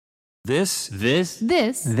This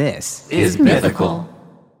is mythical.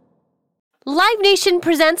 Live Nation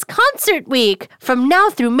presents Concert Week. From now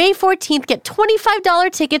through May 14th, get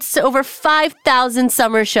 $25 tickets to over 5,000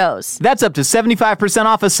 summer shows. That's up to 75%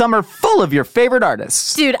 off a summer full of your favorite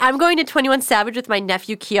artists. Dude, I'm going to 21 Savage with my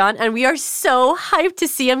nephew Keon, and we are so hyped to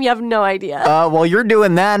see him. You have no idea. While you're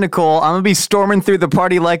doing that, Nicole, I'm going to be storming through the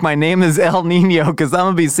party like my name is El Nino, because I'm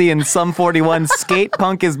going to be seeing Sum 41. Skate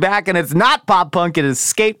punk is back, and it's not pop punk, it is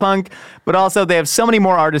skate punk. But also, they have so many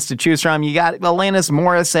more artists to choose from. You got Alanis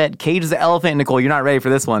Morissette, Cage the Elephant. Nicole, you're not ready for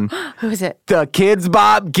this one. Who is it? The Kids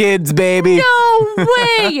Bob Kids, baby. No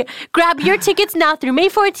way! Grab your tickets now through May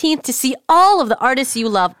 14th to see all of the artists you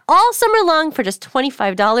love all summer long for just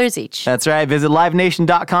 $25 each. That's right. Visit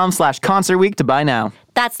livenation.com/concert week to buy now.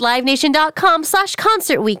 That's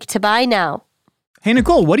livenation.com/concert week to buy now. Hey,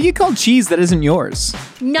 Nicole, what do you call cheese that isn't yours?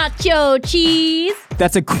 Nacho cheese.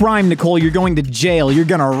 That's a crime, Nicole. You're going to jail. You're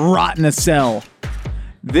gonna rot in a cell.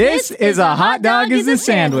 This is a hot dog is a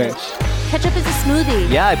sandwich. Ketchup is a smoothie.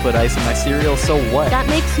 Yeah, I put ice in my cereal, so what? That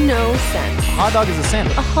makes no sense. A hot dog is a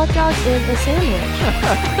sandwich. A hot dog is a sandwich.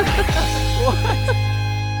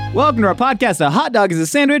 Welcome to our podcast, A Hot Dog is a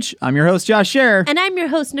Sandwich. I'm your host, Josh Scherer. And I'm your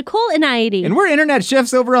host, Nicole Inaidi. And we're internet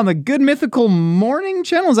chefs over on the Good Mythical Morning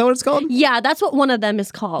channel. Is that what it's called? Yeah, that's what one of them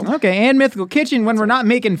is called. Okay, and Mythical Kitchen. When we're not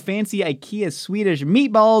making fancy IKEA Swedish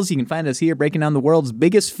meatballs, you can find us here breaking down the world's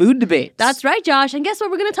biggest food debates. That's right, Josh. And guess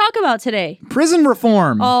what we're going to talk about today? Prison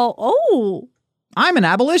reform. Oh. I'm an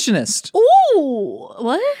abolitionist. Ooh,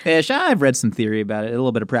 what? Ish, I've read some theory about it, a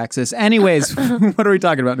little bit of praxis. Anyways, what are we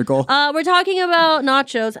talking about, Nicole? We're talking about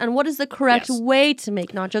nachos and what is the correct way to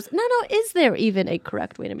make nachos. No, is there even a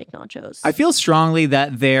correct way to make nachos? I feel strongly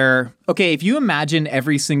that if you imagine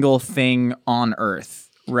every single thing on Earth,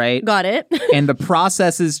 right? Got it. And the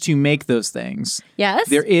processes to make those things. Yes.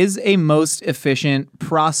 There is a most efficient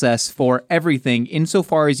process for everything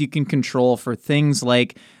insofar as you can control for things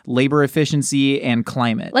like labor efficiency and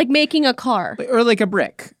climate. Like making a car. Or like a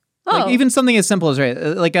brick. Oh. Like even something as simple as,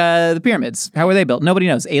 like the pyramids. How were they built? Nobody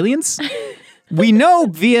knows. Aliens? We know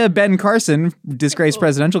via Ben Carson, disgraced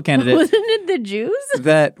presidential candidate. Wasn't it the Jews?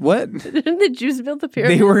 What? Didn't the Jews build the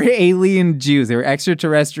pyramids? They were alien Jews. They were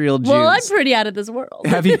extraterrestrial Jews. Well, I'm pretty out of this world.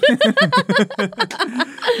 Have you?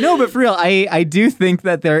 No, but for real, I do think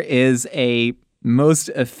that there is a most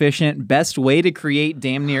efficient, best way to create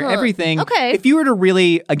damn near everything. Okay. If you were to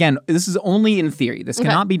really, again, this is only in theory. This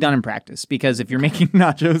cannot be done in practice because if you're making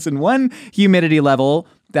nachos in one humidity level,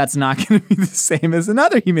 that's not going to be the same as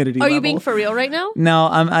another humidity level. Are you being for real right now? No,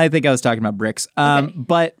 I think I was talking about bricks. Okay.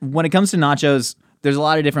 But when it comes to nachos, there's a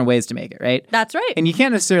lot of different ways to make it, right? That's right. And you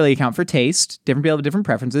can't necessarily account for taste. Different people have different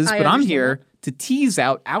preferences. I But I'm understand here to tease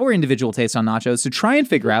out our individual taste on nachos to try and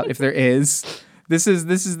figure out if there is. This is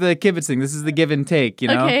the kibitz thing. This is the give and take, you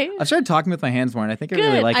know? Okay. I've started talking with my hands more, and I think Good. I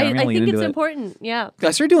really like it. I'm going to lean think into it's it. important. Yeah.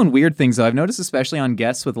 I started doing weird things, though. I've noticed, especially on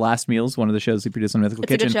Guests with Last Meals, one of the shows we produce on Mythical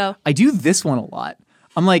It's a Kitchen. good show. I do this one a lot.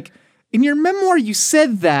 I'm like, in your memoir, you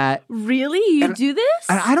said that. Really? You do this?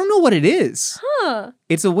 I don't know what it is. Huh.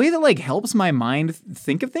 It's a way that like helps my mind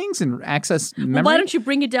think of things and access memory. Well, why don't you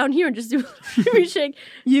bring it down here and just do a shake?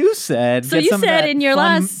 You said. So get you some of said that in your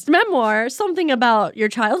fun- last memoir something about your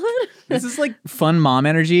childhood? This is like fun mom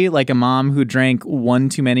energy, like a mom who drank one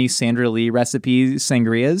too many Sandra Lee recipe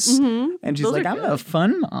sangrias. Mm-hmm. And she's Those like, are I'm good. a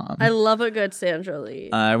fun mom. I love a good Sandra Lee.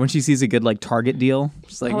 When she sees a good like Target deal,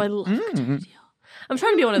 she's like, I love a good deal. I'm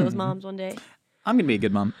trying to be one of those moms one day. I'm going to be a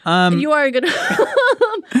good mom. You are a good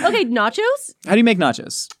Okay, nachos? How do you make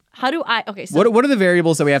nachos? How do I... Okay, so... What are the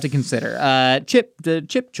variables that we have to consider? The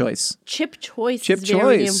chip choice. Chip choice Chip is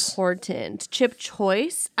very choice. important. Chip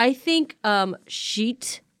choice. I think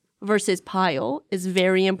sheet versus pile is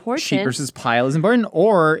very important. Sheet versus pile is important.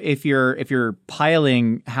 Or if you're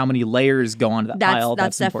piling how many layers go onto that pile,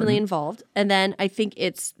 that's definitely important. involved. And then I think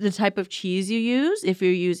it's the type of cheese you use. If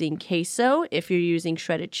you're using queso, if you're using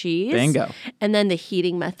shredded cheese. Bingo. And then the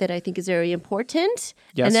heating method I think is very important.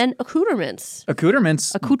 Yes. And then accoutrements.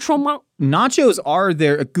 Accoutrements. Accoutrement. Nachos are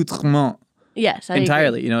their accoutrement. Yes, I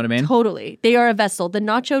Entirely, agree. you know what I mean? Totally. They are a vessel. The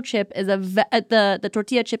nacho chip is the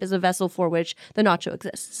tortilla chip is a vessel for which the nacho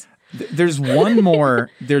exists. There's one more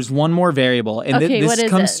variable, and Okay, what this is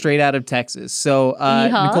comes it? straight out of Texas. So,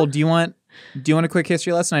 Yeehaw. Nicole, do you want a quick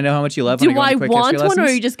history lesson? I know how much you love Do when I I go into quick want history one, or are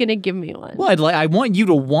lessons. you just going to give me one? Well, I want you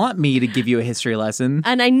to want me to give you a history lesson.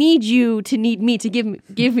 And I need you to need me to give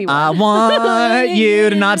me one. I want you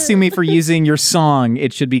to not sue me for using your song.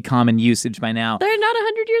 It should be common usage by now. They're not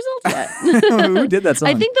 100 years old yet. Who did that song?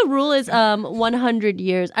 I think the rule is 100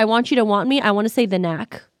 years. I want you to want me. I want to say the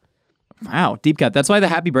knack. Wow, deep cut. That's why the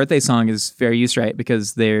happy birthday song is fair use, right?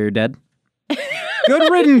 Because they're dead.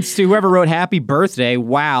 Good riddance to whoever wrote Happy Birthday.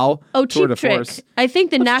 Wow. Oh, Tour de Cheap Trick. Force. I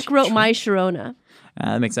think the Knack wrote My Sharona.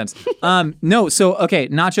 That makes sense. No, so, okay,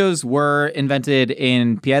 nachos were invented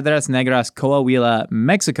in Piedras Negras, Coahuila,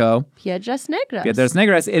 Mexico. Piedras Negras. Piedras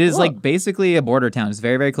Negras. It is like basically a border town. It's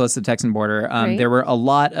very, very close to the Texan border. There were a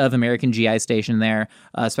lot of American GI stationed there,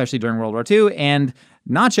 especially during World War II. And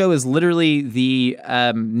nacho is literally the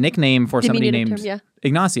nickname for somebody named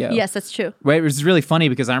Ignacio. Yes, that's true. Right, it was really funny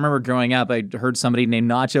because I remember growing up, I heard somebody named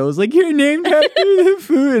Nacho. I was like, "You're named after the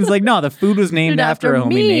food." It's like, no, the food was named after a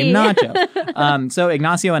homie named Nacho. So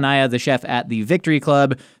Ignacio Anaya, the chef at the Victory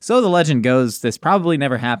Club. So the legend goes, this probably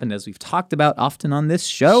never happened, as we've talked about often on this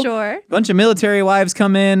show. Sure. A bunch of military wives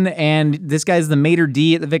come in, and this guy's the maitre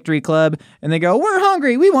d' at the Victory Club, and they go, "We're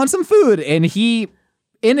hungry. We want some food," and he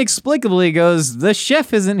inexplicably goes, "The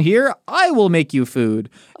chef isn't here. I will make you food."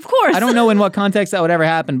 Of course. I don't know in what context that would ever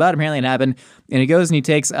happen, but apparently it happened. And he goes and he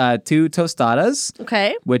takes 2 tostadas,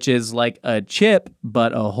 Okay. which is like a chip,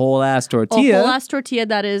 but a whole ass tortilla. A whole ass tortilla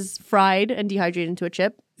that is fried and dehydrated into a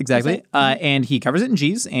chip. Exactly. And he covers it in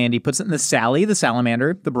cheese and he puts it in the Sally, the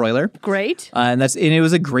salamander, the broiler. Great. And it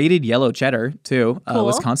was a grated yellow cheddar too, Cool.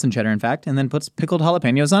 Wisconsin cheddar, in fact, and then puts pickled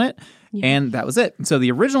jalapenos on it. Yeah. And that was it. So the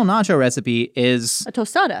original nacho recipe is A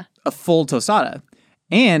tostada. a full tostada.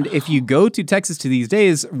 And if you go to Texas to these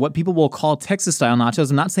days, what people will call Texas-style nachos,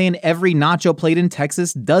 I'm not saying every nacho plate in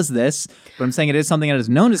Texas does this, but I'm saying it is something that is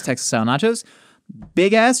known as Texas-style nachos.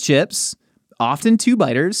 Big-ass chips, often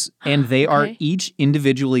 2-biters, and they are each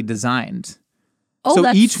individually designed. Oh, so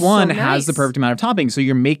that's each one so has the nice. perfect amount of toppings. So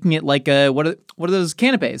you're making it like what are those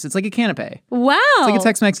canapes? It's like a canape. Wow. It's like a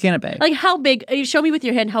Tex-Mex canape. Like how big? Show me with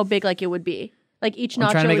your hand how big like it would be. Like each nacho.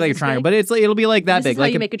 I'm trying to make is like a this triangle, big? but it'll be like that This big. is how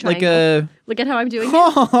like you a, make a like triangle. a Look at how I'm doing it.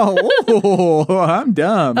 Oh, I'm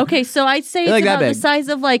dumb. Okay, so I'd say it's like that about the big. size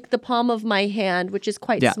of like the palm of my hand, which is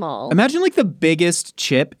quite small. Imagine like the biggest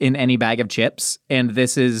chip in any bag of chips, and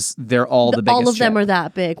they're all the biggest All of them chip. are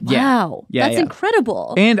that big. Yeah. Wow. Yeah, That's yeah.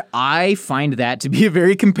 incredible. And I find that to be a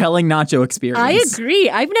very compelling nacho experience. I agree.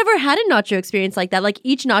 I've never had a nacho experience like that. Like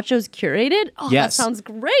each nacho is curated. Oh, Yes. that sounds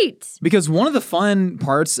great. Because one of the fun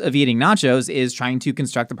parts of eating nachos is trying to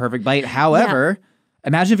construct the perfect bite. However,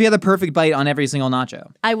 imagine if you had the perfect bite on every single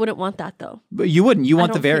nacho. I wouldn't want that though. But you wouldn't. You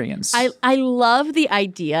want the don't think- variance. I love the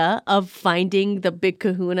idea of finding the big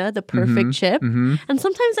kahuna, the perfect chip. And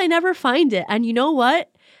sometimes I never find it. And you know what?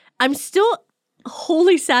 I'm still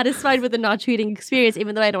wholly satisfied with the nacho eating experience,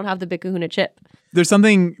 even though I don't have the big kahuna chip. There's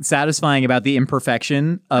something satisfying about the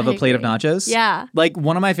imperfection of I a plate of agree. nachos. Yeah. Like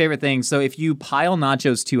one of my favorite things. So if you pile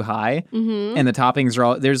nachos too high and the toppings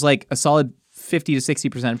are there's like a solid 50 to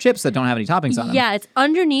 60% of chips that don't have any toppings on them. Yeah, it's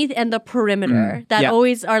underneath and the perimeter that Yeah.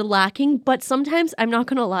 always are lacking. But sometimes, I'm not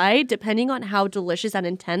gonna lie, depending on how delicious and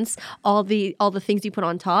intense all the things you put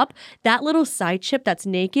on top, that little side chip that's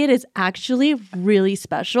naked is actually really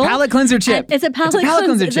special. Palate cleanser chip. And it's a palate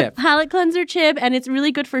cleanser It's chip. a palate cleanser chip, and it's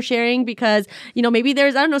really good for sharing because maybe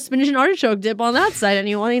there's spinach and artichoke dip on that side, and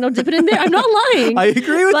you want dip it in there. I'm not lying. I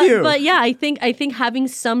agree with you. But yeah, I think having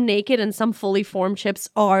some naked and some fully formed chips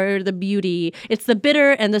are the beauty. It's the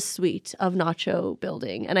bitter and the sweet of nacho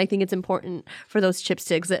building. And I think it's important for those chips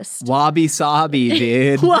to exist. Wabi sabi,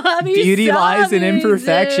 dude. Wabi Beauty lies in sabi,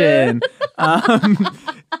 imperfection.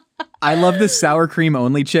 I love the sour cream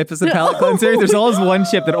only chip as a palate cleanser. There's always one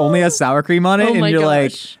chip that only has sour cream on it, Oh and my you're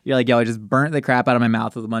gosh. like, yo, I just burnt the crap out of my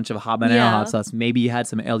mouth with a bunch of habanero hot sauce. Maybe you had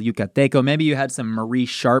some El Yucateco. Maybe you had some Marie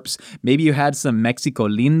Sharps. Maybe you had some Mexico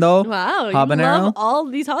Lindo. Wow, habanero. you love all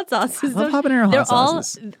these hot sauces. I love habanero hot They're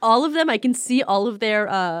sauces. all of them. I can see all of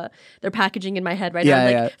their packaging in my head right Yeah, now.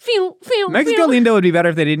 yeah. Like, phew, phew, Mexico phew. Lindo would be better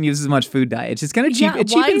if they didn't use as much food dye. It's just kind of cheap. Yeah, It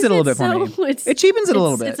why cheapens is it a little bit so- for me. it's- It cheapens it a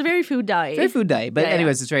little bit. It's a very food dye. Very food dye. But Yeah, yeah.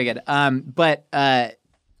 anyways, it's very good. But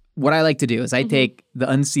what I like to do is I take the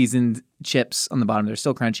unseasoned chips on the bottom. They're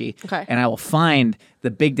still crunchy. Okay. And I will find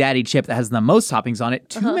the Big Daddy chip that has the most toppings on it,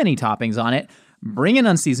 too many toppings on it, bring an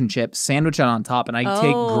unseasoned chip, sandwich it on top, and I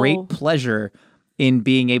take great pleasure in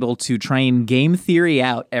being able to try and game theory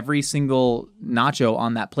out every single nacho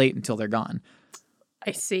on that plate until they're gone.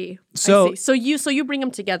 I see. So- I see. So you bring them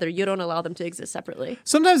together. You don't allow them to exist separately.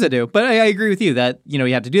 Sometimes I do, but I agree with you that, you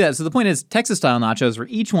have to do that. So the point is Texas-style nachos where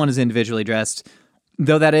each one is individually dressed,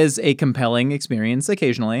 though that is a compelling experience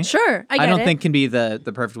occasionally. Sure, I get don't it. think can be the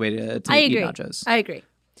perfect way to I eat agree. nachos. I agree.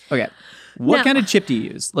 Okay. What Now- kind of chip do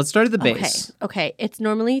you use? Let's start at the base. Okay. It's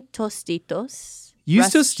normally Tostitos. Use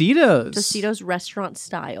Tostitos. Tostitos restaurant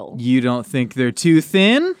style. You don't think they're too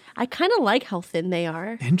thin? I kind of like how thin they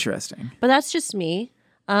are, Interesting. but that's just me.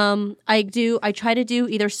 I try to do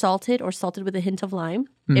either salted or salted with a hint of lime.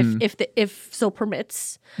 if so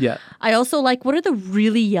permits. Yeah. I also like, what are the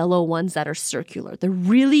really yellow ones that are circular? The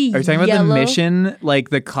really Are you talking about yellow, the Mission? Like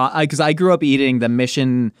because I grew up eating the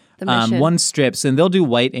Mission, Mission. one strips, and they'll do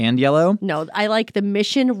white and yellow. No, I like the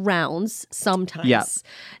Mission rounds sometimes. Yeah.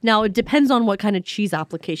 Now, it depends on what kind of cheese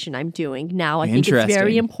application I'm doing. Now, I think it's very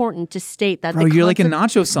Interesting. important to state that Bro, you're like a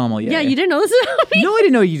nacho sommelier. Yeah, you didn't know this about me? No, I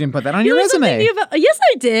didn't know you didn't put that on your You learned resume. something new yes,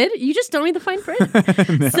 I did. You just don't read the fine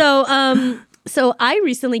print. So I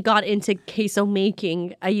recently got into queso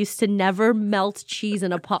making. I used to never melt cheese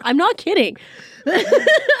in a pot. I'm not kidding.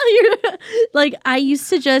 Like I used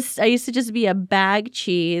to just be a bag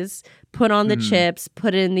cheese, put on the chips,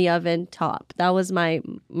 put it in the oven, top. That was my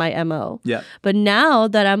MO. Yeah. But now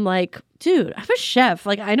that I'm like, dude, I'm a chef.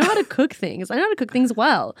 Like I know how to cook things. I know how to cook things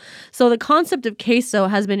well. So the concept of queso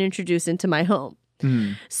has been introduced into my home.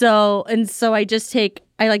 So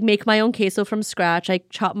I make my own queso from scratch. I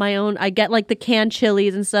chop my own. I get like the canned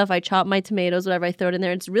chilies and stuff. I chop my tomatoes, whatever. I throw it in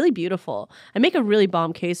there. It's really beautiful. I make a really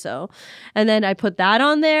bomb queso, and then I put that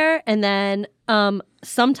on there. And then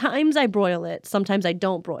sometimes I broil it. Sometimes I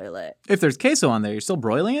don't broil it. If there's queso on there, you're still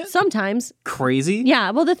broiling it? Sometimes. Crazy.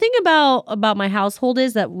 Yeah. Well, the thing about my household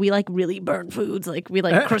is that we like really burn foods. Like we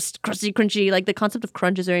like crusty, crunchy. Like the concept of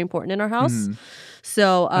crunch is very important in our house.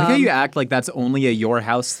 So I like how you act like that's only a your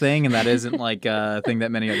house thing, and that isn't like a thing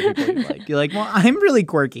that many other people like. You're like, well, I'm really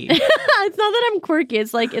quirky. It's not that I'm quirky.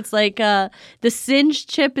 It's like the singed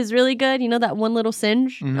chip is really good. You know that one little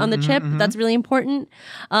singe on the chip? That's really important.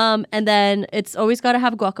 And then it's always got to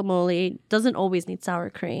have guacamole. Doesn't always need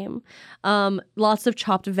sour cream. Lots of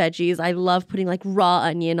chopped veggies. I love putting like raw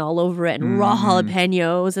onion all over it and raw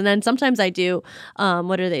jalapenos. And then sometimes I do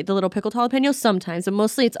what are they? The little pickled jalapenos. Sometimes, but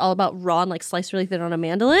mostly it's all about raw and like sliced really thin on a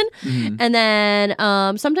mandolin. And then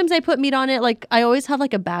sometimes I put meat on it. Like I always have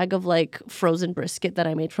like a bag of like frozen brisket that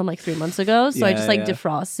I made from like 3 months ago. So I just like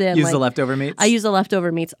defrost it. And, Use like, the leftover meats? I use the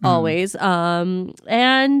leftover meats always.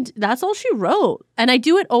 And that's all she wrote. And I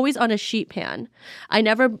do it always on a sheet pan. I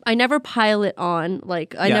never pile it on.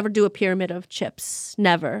 Like I never do a pyramid of chips.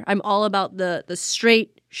 Never. I'm all about the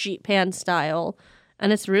straight sheet pan style.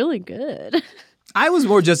 And it's really good. I was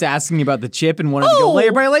more just asking about the chip and wanted to go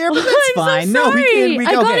layer by layer, but that's I'm fine. So No, sorry. we I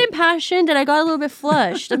can. got impassioned and I got a little bit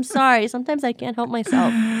flushed. I'm sorry. Sometimes I can't help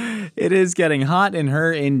myself. It is getting hot in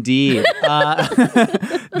her indeed.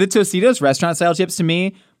 The Tostitos restaurant style chips to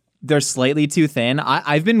me, they're slightly too thin.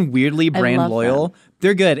 I've been weirdly brand loyal. them.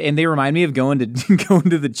 They're good, and they remind me of going to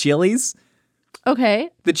the Chili's. Okay.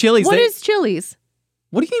 The Chili's. What is Chili's?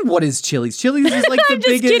 What do you mean? What is Chili's? Chili's is like the I'm just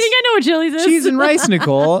biggest. kidding. I know what Chili's is. Cheese and rice,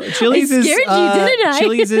 Nicole. Chili's is scared you, didn't I?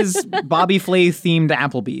 Chili's is Bobby Flay themed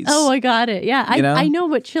Applebee's. Oh, I got it. Yeah, I know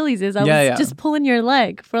what Chili's is. I was just pulling your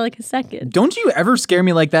leg for like a second. Don't you ever scare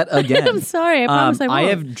me like that again. I'm sorry. I promise I won't. I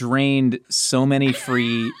have drained so many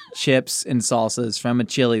free chips and salsas from a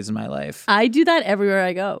Chili's in my life. I do that everywhere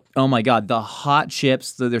I go. Oh my God, the hot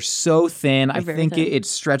chips, they're so thin. I think it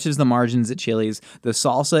stretches the margins at Chili's. The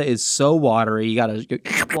salsa is so watery. You gotta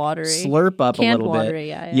slurp up Canned a little watery,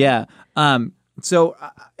 bit. Yeah. So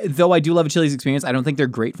though I do love a Chili's experience, I don't think they're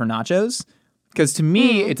great for nachos because to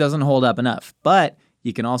me it doesn't hold up enough. But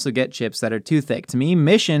you can also get chips that are too thick. To me,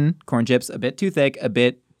 Mission corn chips a bit too thick, a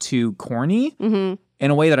bit too corny. In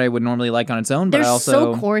a way that I would normally like on its own, but They're I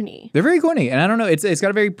also so corny. They're very corny, and I don't know. It's got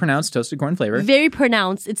a very pronounced toasted corn flavor. Very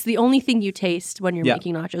pronounced. It's the only thing you taste when you're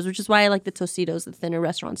making nachos, which is why I like the Tostitos, the thinner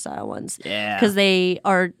restaurant style ones. Yeah, because they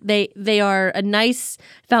are a nice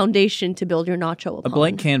foundation to build your nacho upon. A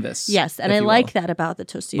blank canvas. Yes, and I like that about the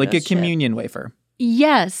Tostitos. Like a chip. communion wafer.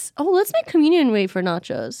 Yes. Oh, let's make communion wafer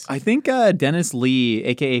nachos. I think Dennis Lee,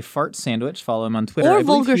 aka Fart Sandwich, follow him on Twitter. Or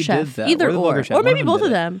Vulgar Chef. Either or. Or maybe both of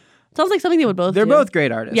them. Sounds like something they would both do. They're both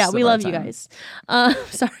great artists. Yeah, we love you guys.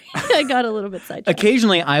 Sorry, I got a little bit sidetracked.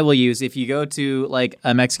 Occasionally, I will use, if you go to like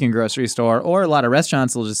a Mexican grocery store or a lot of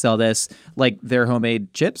restaurants will just sell this, like their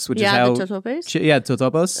homemade chips, which is how... the totopos?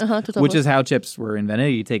 Totopos, which is how chips were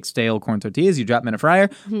invented. You take stale corn tortillas, you drop them in a fryer,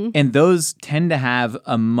 and those tend to have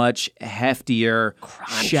a much heftier,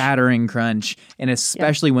 shattering crunch, and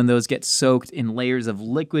especially when those get soaked in layers of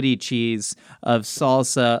liquidy cheese, of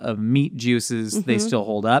salsa, of meat juices, they still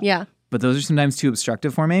hold up. Yeah. But those are sometimes too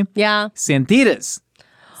obstructive for me. Yeah. Santitas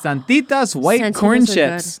white corn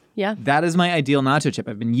chips. Good. Yeah. That is my ideal nacho chip.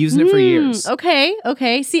 I've been using it for years.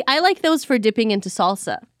 Okay. See, I like those for dipping into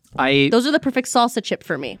salsa. Those are the perfect salsa chip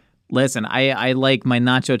for me. Listen, I like my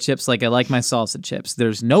nacho chips like I like my salsa chips.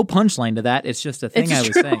 There's no punchline to that. It's just a thing I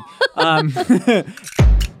was saying.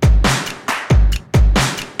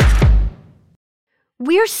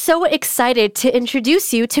 We're so excited to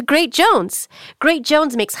introduce you to Great Jones. Great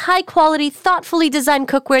Jones makes high-quality, thoughtfully designed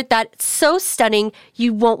cookware that's so stunning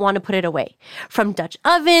you won't want to put it away. From Dutch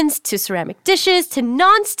ovens to ceramic dishes to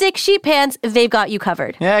non-stick sheet pans, they've got you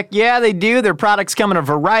covered. Heck yeah, they do. Their products come in a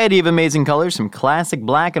variety of amazing colors, from classic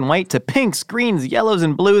black and white to pinks, greens, yellows,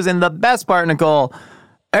 and blues. And the best part, Nicole,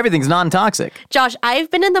 everything's non-toxic. Josh, I've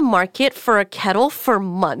been in the market for a kettle for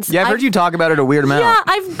months. Yeah, I've heard you talk about it a weird amount. Yeah,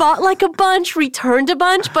 I've bought like a bunch, returned a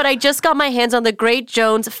bunch, but I just got my hands on the Great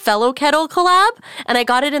Jones Fellow Kettle collab, and I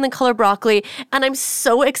got it in the color broccoli, and I'm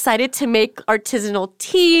so excited to make artisanal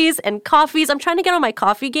teas and coffees. I'm trying to get on my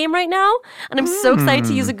coffee game right now, and I'm so excited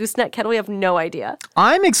to use a gooseneck kettle. You have no idea.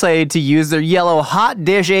 I'm excited to use their yellow hot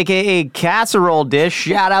dish, aka casserole dish.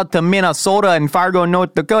 Shout out to Minnesota and Fargo,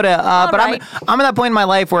 North Dakota. But right. I'm at that point in my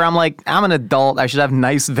life where I'm like, I'm an adult. I should have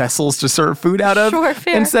nice vessels to serve food out of. Sure,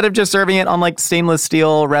 fair. Instead of just serving it on like stainless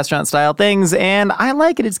steel restaurant style things. And I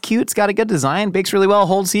like it. It's cute. It's got a good design. Bakes really well.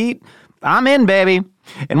 Holds heat. I'm in, baby.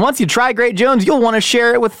 And once you try Great Jones, you'll want to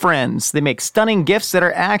share it with friends. They make stunning gifts that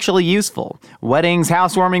are actually useful. Weddings,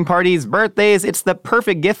 housewarming parties, birthdays. It's the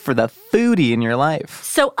perfect gift for the foodie in your life.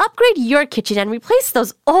 So upgrade your kitchen and replace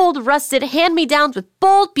those old, rusted hand-me-downs with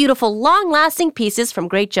bold, beautiful, long-lasting pieces from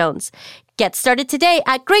Great Jones. Get started today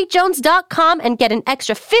at greatjones.com and get an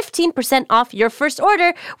extra 15% off your first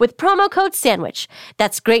order with promo code SANDWICH.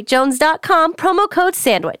 That's greatjones.com, promo code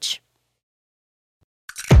SANDWICH.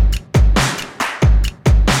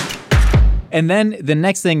 And then the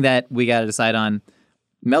next thing that we got to decide on,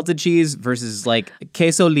 melted cheese versus like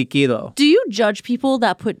queso líquido. Do you judge people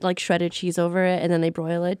that put like shredded cheese over it and then they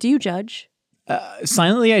broil it? Do you judge?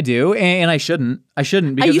 Silently, I do, and I shouldn't. I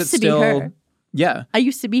shouldn't because used it's to be still. her. Yeah. I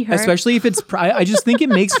used to be her. Especially if it's, I just think it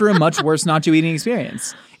makes for a much worse nacho eating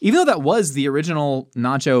experience. Even though that was the original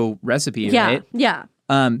nacho recipe, right? Yeah.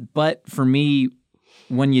 But for me,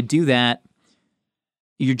 when you do that,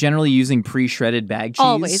 you're generally using pre-shredded bag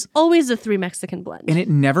cheese. Always a 3 Mexican blend. And it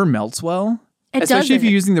never melts well. It Especially doesn't. if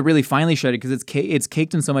you're using the really finely shredded, because it's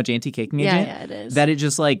caked in so much anti-caking agent Yeah, it is. that it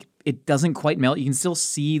just like, it doesn't quite melt. You can still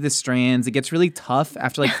see the strands. It gets really tough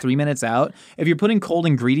after like 3 minutes out. If you're putting cold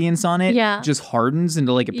ingredients on it, it just hardens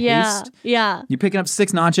into like a paste. Yeah. You're picking up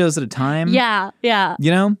 6 nachos at a time. Yeah.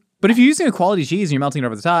 You know? But if you're using a quality cheese and you're melting it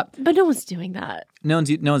over the top, But no one's doing that. no one's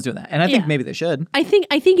doing that. And I think maybe they should. I think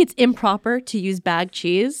it's improper to use bag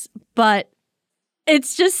cheese, but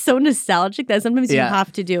it's just so nostalgic that sometimes you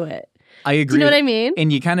have to do it. I agree. Do you know what I mean?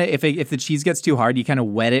 And you kind of, if the cheese gets too hard, you kind of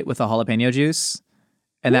wet it with the jalapeno juice,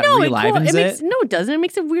 and that relivens it. No, it doesn't. It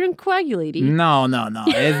makes it weird and coagulating. No.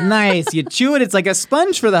 It's nice. You chew it. It's like a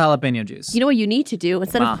sponge for the jalapeno juice. You know what you need to do?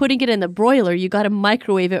 Instead of putting it in the broiler, you got to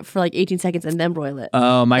microwave it for like 18 seconds and then broil it.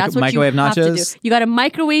 Oh, That's what microwave you have to nachos? do. You got to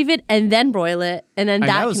microwave it and then broil it, and then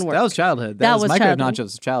that can work. That was childhood. That was microwave childhood. nachos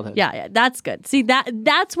was childhood. Yeah, that's good. See,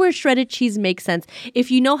 that's where shredded cheese makes sense.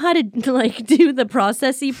 If you know how to like do the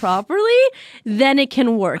processing properly, then it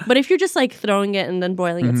can work. But if you're just like throwing it and then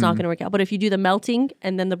boiling, it's not going to work out. But if you do the melting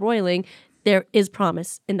and then the broiling, there is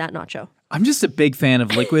promise in that nacho. I'm just a big fan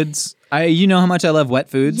of liquids. You know how much I love wet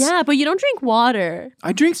foods. Yeah, but you don't drink water.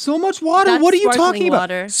 I drink so much water. That's What are you sparkling talking about?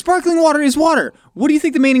 water. Sparkling water is water. What do you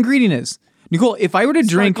think the main ingredient is? Nicole, if I were to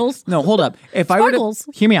drink... Sparkles. No, hold up. Sparkles.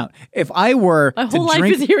 Hear me out. If I were My to whole life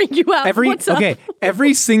drink is hearing you out. What's up?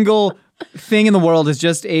 every single thing in the world is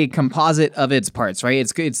just a composite of its parts, right?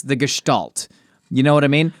 It's the gestalt. You know what I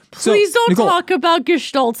mean? Please don't Nicole, talk about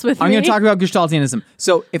gestalts with me. I'm going to talk about gestaltianism.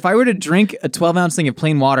 So if I were to drink a 12-ounce thing of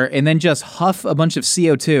plain water and then just huff a bunch of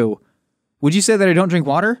CO2, would you say that I don't drink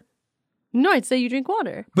water? No, I'd say you drink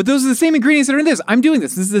water. But those are the same ingredients that are in this. I'm doing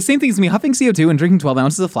this. This is the same thing as me huffing CO2 and drinking 12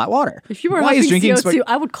 ounces of flat water. If you were huffing CO2,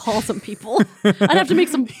 I would call some people. I'd have to make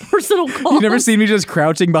some personal calls. You've never seen me just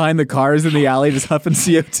crouching behind the cars in the alley just huffing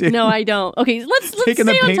CO2? No, I don't. Okay, let's Taking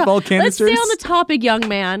stay the on paintball canisters? Let's stay on the topic, young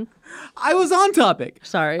man. I was on topic.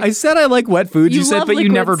 Sorry. I said I like wet foods. You said, love but you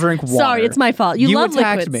liquids. never drink water. Sorry, it's my fault. You love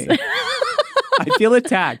attacked liquids. me. I feel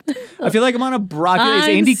attacked. I feel like I'm on a Bravo. Is I'm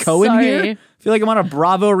Andy Cohen sorry. here? I feel like I'm on a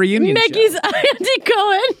Bravo reunion Maggie's show. Andy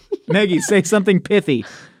Cohen. Maggie, say something pithy.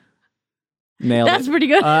 Nailed That's it. pretty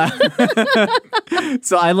good.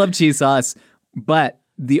 So I love cheese sauce, but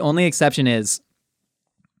the only exception is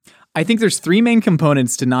I think there's 3 main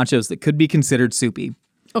components to nachos that could be considered soupy.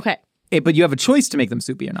 Okay. But you have a choice to make them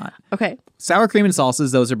soupy or not. Okay. Sour cream and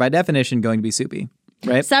salsas, those are by definition going to be soupy,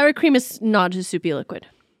 right? Sour cream is not a soupy liquid.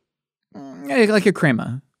 Like a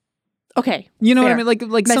crema. Okay. You know fair. what I mean?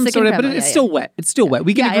 Like some Mexican sort of, but crema, it's still wet. It's still wet.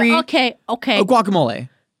 We can agree. Okay. Oh, guacamole.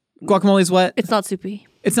 Guacamole's wet. It's not soupy.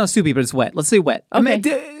 It's not soupy, but it's wet. Let's say wet.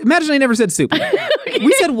 Okay. Imagine I never said soupy.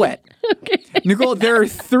 We said wet. Okay. Nicole, there are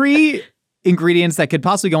 3 ingredients that could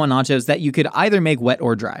possibly go on nachos that you could either make wet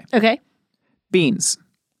or dry. Okay. Beans.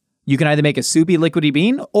 You can either make a soupy, liquidy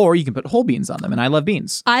bean, or you can put whole beans on them, and I love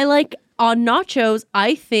beans. I like on nachos,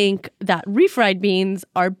 I think that refried beans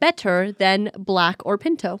are better than black or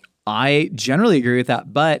pinto. I generally agree with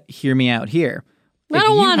that, but hear me out here. I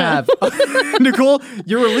don't want to. Nicole,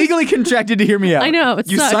 you're legally contracted to hear me out. I know, it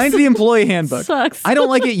you sucks. signed the employee handbook. Sucks. I don't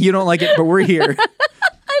like it, you don't like it, but we're here.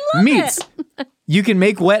 I love Meats. You can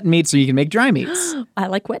make wet meats or you can make dry meats. I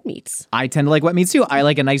like wet meats. I tend to like wet meats too. I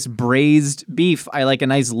like a nice braised beef. I like a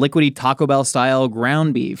nice liquidy Taco Bell style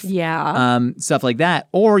ground beef. Yeah. Stuff like that.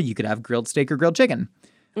 Or you could have grilled steak or grilled chicken.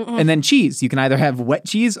 And then cheese. You can either have wet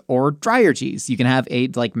cheese or drier cheese. You can have a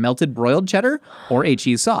like melted broiled cheddar or a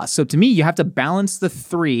cheese sauce. So to me, you have to balance the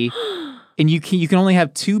three, and you can only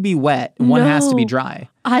have two be wet and one has to be dry.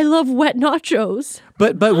 I love wet nachos.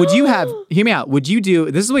 But would you have, hear me out, would you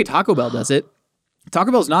do, this is the way Taco Bell does it.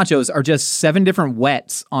 Taco Bell's nachos are just 7 different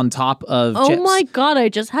wets on top of chips. Oh my God, I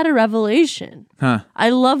just had a revelation. Huh.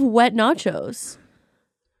 I love wet nachos.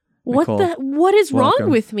 Nicole, What is welcome.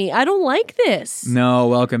 wrong with me? I don't like this. No,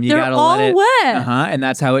 welcome. You They're gotta all let it. wet. And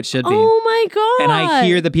that's how it should be. Oh my God. And I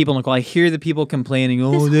hear the people, Nicole, I hear the people complaining,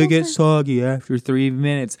 oh, This they whole get time. soggy after 3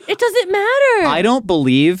 minutes. It doesn't matter. I don't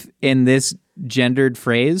believe in this gendered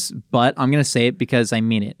phrase, but I'm going to say it because I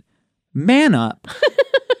mean it. Man up.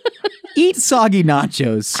 Eat soggy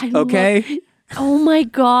nachos, okay? Oh my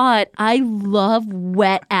God. I love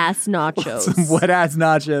wet ass nachos. Some wet ass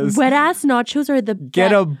nachos. Wet ass nachos are the best.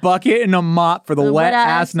 Get a bucket and a mop for the wet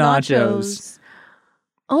ass nachos.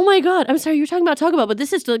 Oh my God. I'm sorry, you're talking about Taco Bell, but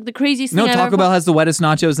this is like the craziest No, thing I've Taco ever Bell has the wettest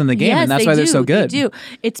nachos in the game, Yes, and that's they why they're do. so good. They do.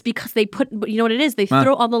 It's because they put, you know what it is? They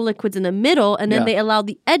throw all the liquids in the middle, and then Yeah. they allow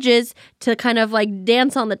the edges to kind of like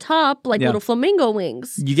dance on the top like Yeah. little flamingo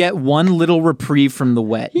wings. You get one little reprieve from the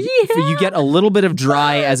wet. Yeah. You get a little bit of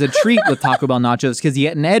dry as a treat with Taco Bell nachos because you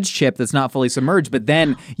get an edge chip that's not fully submerged, but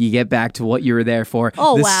then you get back to what you were there for.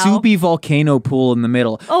 Oh, the wow. soupy volcano pool in the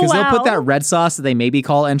middle. Oh, Because they'll put wow. that red sauce that they maybe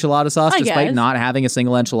call enchilada sauce, I despite guess. not having a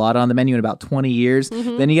single enchilada on the menu in about 20 years.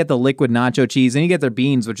 Mm-hmm. Then you get the liquid nacho cheese. Then you get their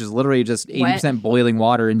beans, which is literally just 80% boiling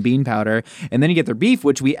water and bean powder. And then you get their beef,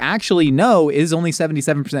 which we actually know is only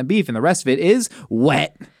 77% beef, and the rest of it is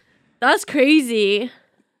wet. That's crazy.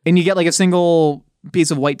 And you get like a single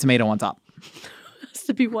piece of white tomato on top. Has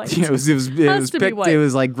to be white. Yeah, it was Has to be picked. white. It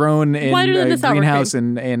was like grown in Whiter than a the sour greenhouse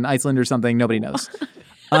in Iceland or something. Nobody knows.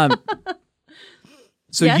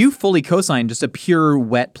 So Yes? you fully co-signed just a pure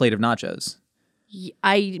wet plate of nachos.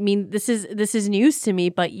 I mean, this is news to me,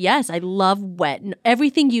 but yes, I love wet.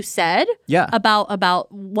 Everything you said Yeah. about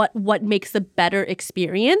what makes the better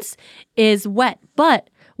experience is wet. But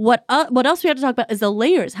what else we have to talk about is the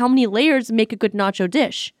layers. How many layers make a good nacho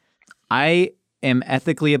dish? I am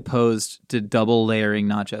ethically opposed to double layering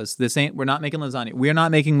nachos. We're not making lasagna. We're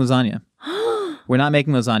not making lasagna. We're not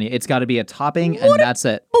making lasagna. It's got to be a topping, and that's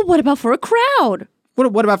it. But what about for a crowd?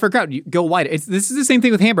 What about for a crowd? You go wider. This is the same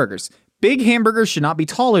thing with hamburgers. Big hamburgers should not be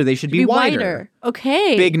taller. They should be wider.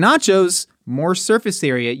 Okay. Big nachos, more surface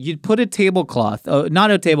area. You'd put a tablecloth, not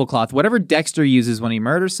a tablecloth, whatever Dexter uses when he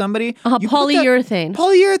murders somebody. You put that- Polyurethane.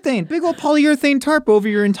 Polyurethane. Big old polyurethane tarp over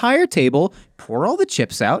your entire table. Pour all the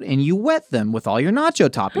chips out and you wet them with all your nacho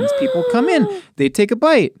toppings. People come in. They take a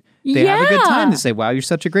bite. They have a good time. They say, wow, you're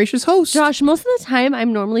such a gracious host. Josh, most of the time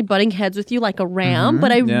I'm normally butting heads with you like a ram,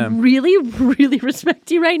 but I yeah. really, really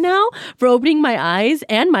respect you right now for opening my eyes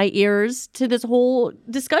and my ears to this whole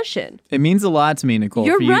discussion. It means a lot to me, Nicole,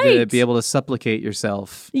 You're for you to right. be able to supplicate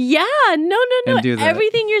yourself. Yeah, no. And do that.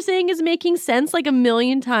 Everything you're saying is making sense like a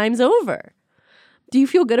million times over. Do you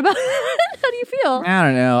feel good about it? How do you feel? I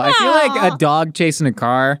don't know. I feel like a dog chasing a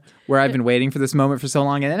car where I've been waiting for this moment for so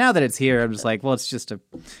long. And now that it's here, I'm just like, well, it's just a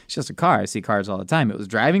car. I see cars all the time. It was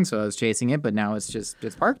driving, so I was chasing it, but now it's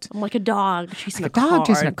parked. I'm like a dog chasing Like a dog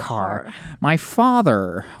chasing a car. My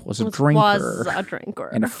father was a drinker Was a drinker.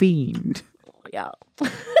 and a fiend. Yeah.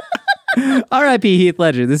 R.I.P. Heath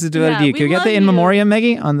Ledger. This is devoted Yeah, to you. we Can we get love the in you. memoriam,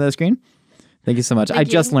 Maggie, on the screen? Thank you so much. I you.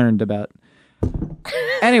 just learned about.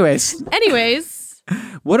 Anyways.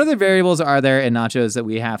 What other variables are there in nachos that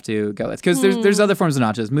we have to go with? Because there's other forms of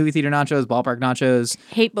nachos. Movie theater nachos, ballpark nachos.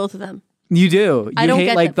 Hate both of them. You do. I You don't hate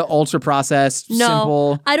get like them. the ultra processed, No,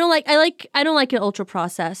 simple. I don't like it ultra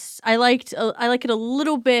processed. I like it a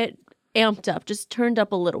little bit amped up, just turned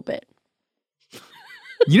up a little bit.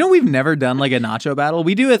 You know, we've never done like a nacho battle.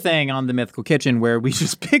 We do a thing on the Mythical Kitchen where we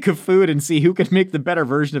just pick a food and see who can make the better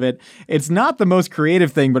version of it. It's not the most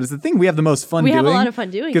creative thing, but it's the thing we have the most fun doing. We have a lot of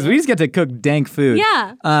fun doing because it. we just get to cook dank food.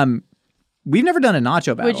 Yeah. we've never done a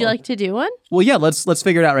nacho battle. Would you like to do one? Well, yeah, let's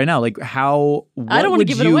figure it out right now. Like what I don't wanna would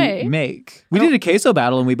give it you away. make? We did a queso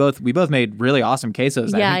battle and we both made really awesome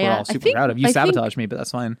quesos. Yeah, I think we're all super proud of. You sabotaged me, but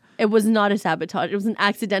that's fine. It was not a sabotage. It was an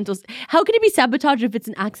accidental. How can it be sabotage if it's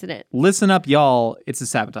an accident? Listen up, y'all. It's a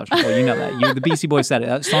sabotage. Well, you know that. The BC Boy said it.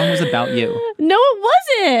 That song was about you. No, it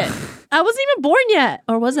wasn't. I wasn't even born yet.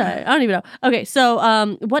 Or was I? I don't even know. Okay, so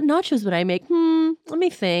what nachos would I make? Let me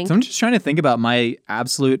think. So I'm just trying to think about my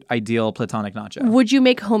absolute ideal platonic nacho. Would you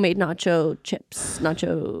make homemade nacho chips? I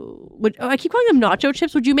keep calling them nacho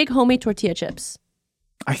chips. Would you make homemade tortilla chips?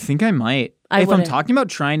 I think I might. I if wouldn't. I'm talking about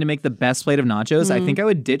trying to make the best plate of nachos, I think I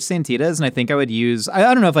would ditch Santitas and I think I would use, I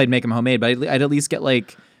don't know if I'd make them homemade, but I'd at least get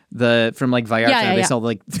like from like Vallarta. Yeah.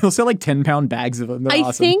 They'll sell like 10-pound bags of them. They're I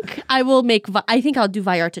awesome. think I'll do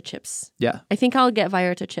Vallarta chips. Yeah. I think I'll get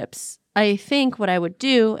Vallarta chips. I think what I would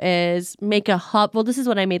do is make well, this is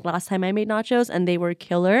what I made last time I made nachos and they were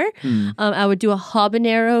killer. I would do a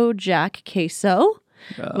habanero jack queso.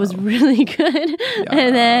 It was really good.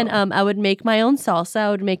 And then I would make my own salsa. I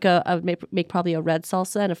would make probably a red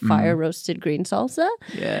salsa and a fire roasted green salsa.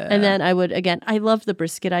 Yeah. And then I love the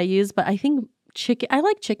brisket I use, but I think I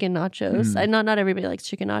like chicken nachos. Not everybody likes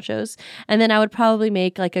chicken nachos. And then I would probably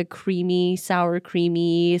make like a sour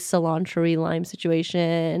creamy cilantro lime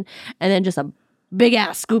situation, and then just a big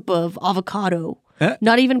ass scoop of avocado.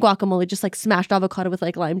 Not even guacamole, just like smashed avocado with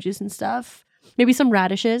like lime juice and stuff. Maybe some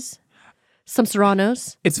radishes. Some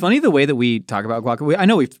serranos. It's funny the way that we talk about guacamole. I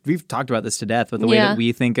know we've talked about this to death, but the way that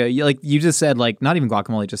we think, like you just said, like not even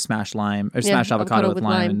guacamole, just smashed lime or smashed avocado with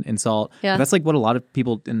lime and salt. Yeah. That's like what a lot of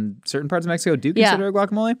people in certain parts of Mexico do consider a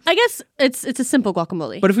guacamole. I guess it's a simple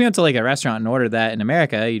guacamole. But if we went to like a restaurant and ordered that in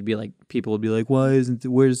America, people would be like, where's the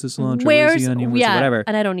cilantro? Where's the onion? Where's the whatever?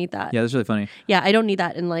 And I don't need that. Yeah, that's really funny. Yeah, I don't need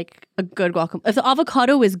that in like a good guacamole. If the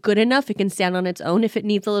avocado is good enough, it can stand on its own. If it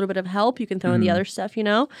needs a little bit of help, you can throw in the other stuff,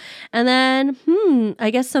 And then, I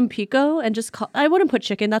guess some pico and I wouldn't put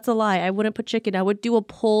chicken. That's a lie. I wouldn't put chicken. I would do a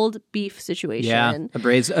pulled beef situation. Yeah,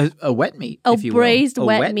 a wet meat, if you will. Braised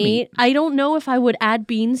wet meat. I don't know if I would add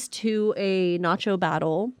beans to a nacho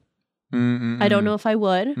battle. I don't know if I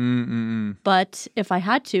would. But if I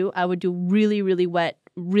had to, I would do really, really wet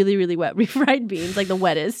refried beans, like the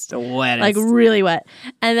wettest. The wettest. Like really wet.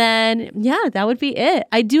 And then that would be it.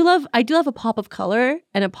 I do love a pop of color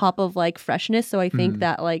and a pop of like freshness. So I think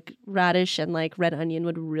that like radish and like red onion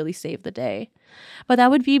would really save the day. But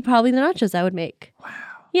that would be probably the nachos I would make. Wow.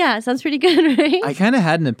 Yeah, sounds pretty good, right? I kind of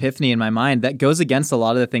had an epiphany in my mind that goes against a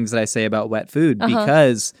lot of the things that I say about wet food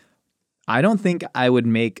because I don't think I would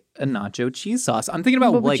make a nacho cheese sauce. I'm thinking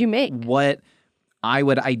about what would you make? What I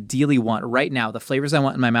would ideally want right now, the flavors I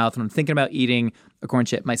want in my mouth when I'm thinking about eating a corn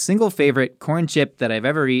chip. My single favorite corn chip that I've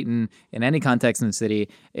ever eaten in any context in the city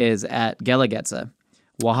is at Guelaguetza,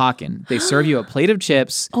 Oaxacan. They serve you a plate of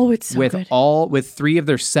chips it's so with good. with 3 of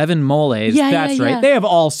their 7 moles. Yeah, That's yeah, right. yeah. They have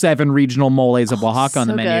all 7 regional moles of Oaxaca on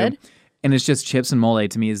the so menu. good. And it's just chips and mole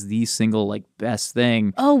to me is the single like best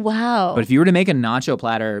thing. Oh, wow. But if you were to make a nacho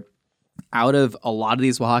platter out of a lot of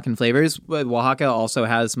these Oaxacan flavors, Oaxaca also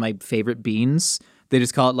has my favorite beans. They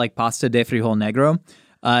just call it like pasta de frijol negro.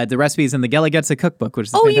 The recipe is in the Guelaguetza cookbook, which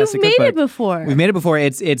is a fantastic you've cookbook. made it before. We've made it before.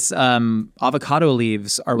 It's avocado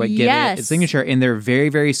leaves are what give it its signature, and they're very,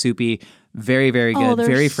 very soupy, very, very good, they're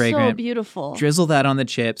very fragrant. so beautiful. Drizzle that on the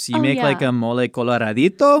chips. You make like a mole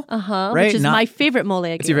coloradito, right? Which is my favorite mole.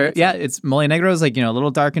 It's it's mole negro is like, a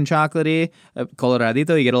little dark and chocolatey.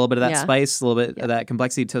 Coloradito, you get a little bit of that spice, a little bit of that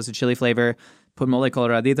complexity, toasted chili flavor. Put mole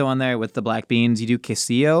coloradito on there with the black beans. You do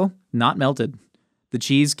quesillo, not melted. The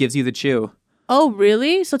cheese gives you the chew. Oh,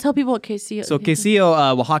 really? So tell people what quesillo. So quesillo,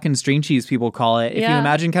 Oaxacan string cheese, people call it. If you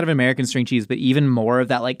imagine kind of American string cheese, but even more of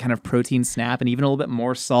that like kind of protein snap and even a little bit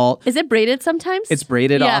more salt. Is it braided sometimes? It's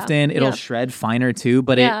braided often. It'll shred finer too,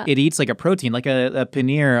 but it eats like a protein, like a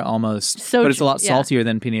paneer almost. But it's a lot saltier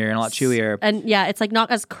than paneer and a lot chewier. And it's like not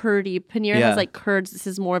as curdy. Paneer has like curds. This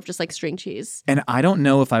is more of just like string cheese. And I don't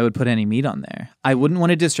know if I would put any meat on there. I wouldn't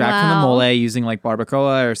want to distract from the mole using like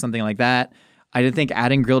barbacoa or something like that. I didn't think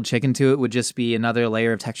adding grilled chicken to it would just be another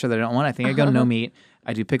layer of texture that I don't want. I think I'd go no meat.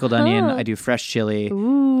 I do pickled onion. I do fresh chili.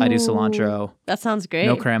 I do cilantro. That sounds great.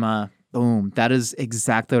 No crema. Boom. That is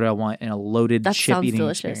exactly what I want in a loaded chip eating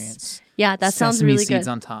experience. Yeah, that sounds really good. Sesame seeds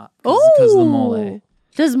on top because of the mole.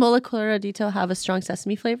 Does mole coloradito have a strong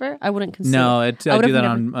sesame flavor? I wouldn't consider. No, I do that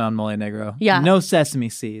on mole negro. Yeah. No sesame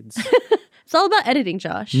seeds. It's all about editing,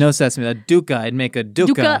 Josh. No sesame. A duca. I'd make a duca.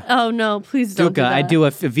 Duca? Oh, no. Please don't do that. I'd do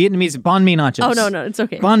a Vietnamese banh mi nachos. Oh, no. It's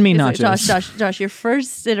okay. Banh mi nachos. Josh, your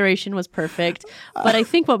first iteration was perfect. But I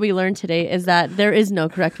think what we learned today is that there is no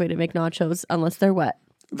correct way to make nachos unless they're wet.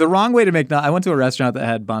 The wrong way to make I went to a restaurant that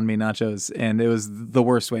had banh mi nachos, and it was the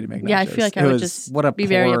worst way to make nachos. Yeah, I feel like I would just be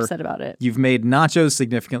very upset about it. You've made nachos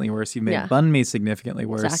significantly worse. You've made banh mi significantly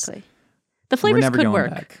worse. Exactly. The flavors could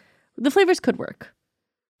work. Back. The flavors could work.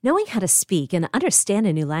 Knowing how to speak and understand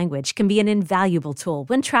a new language can be an invaluable tool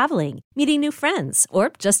when traveling, meeting new friends,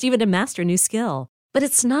 or just even to master a new skill. But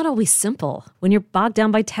it's not always simple when you're bogged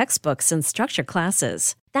down by textbooks and structured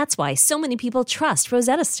classes. That's why so many people trust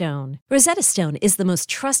Rosetta Stone. Rosetta Stone is the most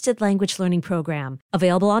trusted language learning program,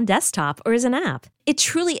 available on desktop or as an app. It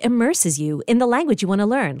truly immerses you in the language you want to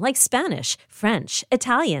learn, like Spanish, French,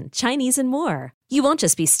 Italian, Chinese, and more. You won't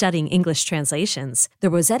just be studying English translations. The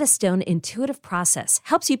Rosetta Stone intuitive process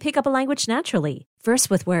helps you pick up a language naturally, first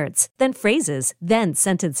with words, then phrases, then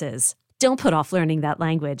sentences. Don't put off learning that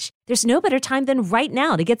language. There's no better time than right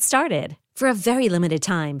now to get started. For a very limited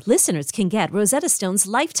time, listeners can get Rosetta Stone's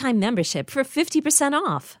lifetime membership for 50%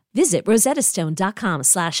 off. Visit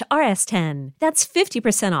rosettastone.com/rs10. That's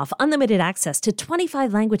 50% off unlimited access to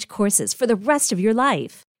 25 language courses for the rest of your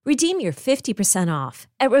life. Redeem your 50% off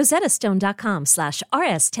at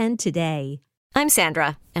rosettastone.com/rs10 today. I'm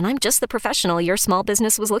Sandra, and I'm just the professional your small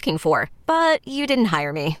business was looking for. But you didn't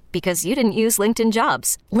hire me because you didn't use LinkedIn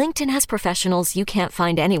Jobs. LinkedIn has professionals you can't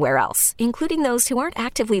find anywhere else, including those who aren't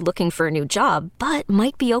actively looking for a new job, but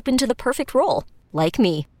might be open to the perfect role, like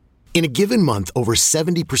me. In a given month, over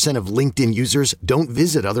 70% of LinkedIn users don't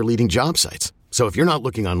visit other leading job sites. So if you're not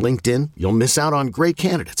looking on LinkedIn, you'll miss out on great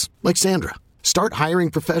candidates, like Sandra. Start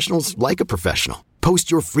hiring professionals like a professional. Post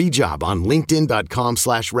your free job on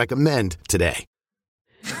linkedin.com/recommend today.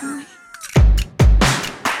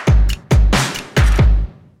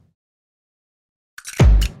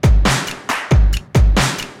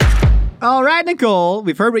 All right, Nicole,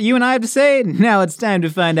 we've heard what you and I have to say. Now it's time to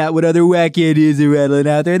find out what other wacky ideas are rattling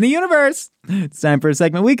out there in the universe. It's time for a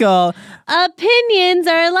segment we call Opinions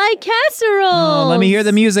Are Like Casseroles. Oh, let me hear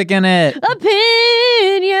the music in it.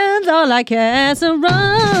 Opinions are like casseroles.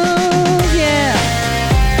 Yeah.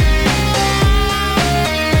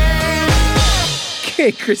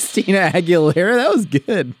 Okay, Christina Aguilera, that was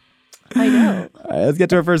good. I know. All right, let's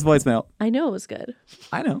get to our first voicemail. I know it was good.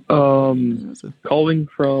 I know. Calling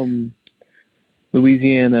from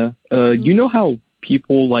Louisiana. You know how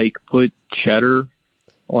people like put cheddar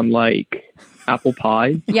on like apple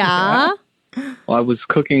pie? Yeah. Well, I was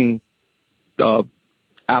cooking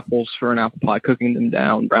apples for an apple pie, cooking them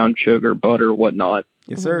down, brown sugar, butter, whatnot.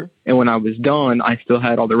 Yes, sir. And when I was done, I still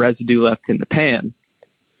had all the residue left in the pan.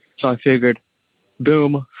 So I figured,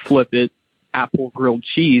 boom, flip it, apple grilled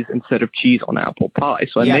cheese instead of cheese on apple pie.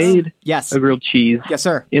 So I made a grilled cheese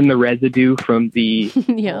in the residue from the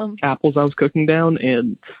apples I was cooking down,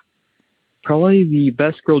 and probably the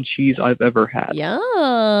best grilled cheese I've ever had. Yeah.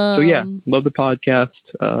 So yeah, love the podcast.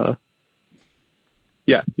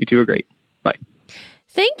 Yeah, you two are great. Bye.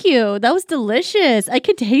 Thank you. That was delicious. I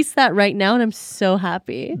could taste that right now, and I'm so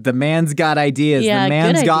happy. The man's got ideas. Yeah, the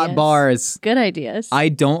man's got ideas. bars. Good ideas. I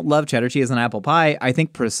don't love cheddar cheese on apple pie. I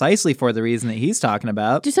think precisely for the reason that he's talking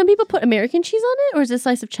about. Do some people put American cheese on it, or is it a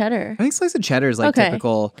slice of cheddar? I think slice of cheddar is like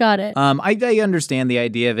typical. Got it. I understand the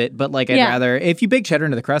idea of it, but like I'd rather if you bake cheddar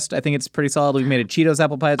into the crust, I think it's pretty solid. We've made a Cheetos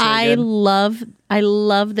apple pie. It's really good. I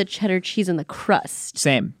love the cheddar cheese in the crust.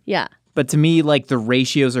 Same. Yeah. But to me, like the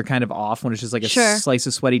ratios are kind of off when it's just like a slice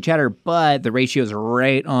of sweaty cheddar, but the ratio's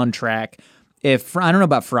right on track. If I don't know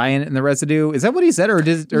about frying it in the residue, is that what he said, or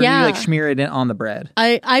do you like smear it on the bread?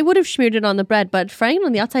 I would have smeared it on the bread, but frying it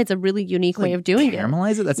on the outside is a really unique way of doing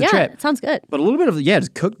caramelize it. That's a yeah, trip. it sounds good. But a little bit of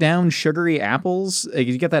just cooked down sugary apples.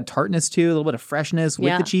 You get that tartness too, a little bit of freshness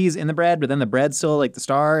with the cheese in the bread, but then the bread's still like the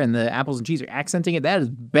star, and the apples and cheese are accenting it. That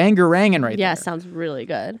is bangeranging right there. Yeah, sounds really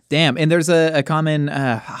good. Damn. And there's a common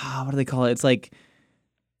what do they call it? It's like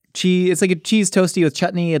cheese. It's like a cheese toasty with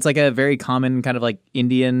chutney. It's like a very common kind of like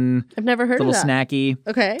Indian. I've never heard of that. Little snacky.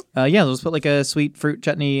 Okay. Yeah, they'll just put like a sweet fruit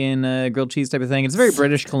chutney in a grilled cheese type of thing. It's a very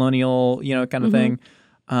British colonial, kind of thing.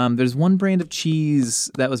 There's one brand of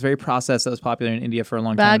cheese that was very processed that was popular in India for a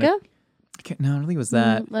long time. Baga? No, I don't think it was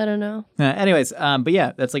that. I don't know. Anyways, but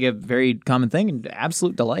yeah, that's like a very common thing and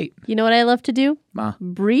absolute delight. You know what I love to do?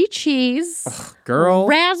 Brie cheese. Ugh, girl.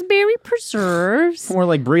 Raspberry preserves. More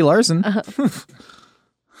like Brie Larson.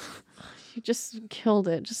 You just killed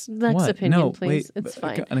it. Just next opinion, please. Wait, it's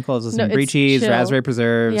fine. Nicole's listening. Brie cheese, raspberry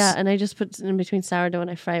preserves. Yeah, and I just put it in between sourdough and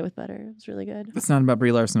I fry it with butter. It's really good. It's not about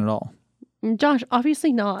Brie Larson at all. Josh,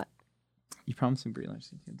 obviously not. You promised me Greenland.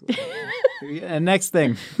 And next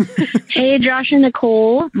thing. Hey, Josh and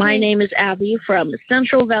Nicole. My name is Abby from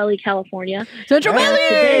Central Valley, California. Central Valley!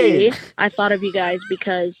 Today, I thought of you guys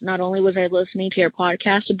because not only was I listening to your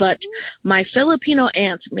podcast, but my Filipino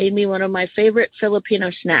aunt made me one of my favorite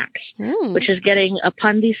Filipino snacks, which is getting a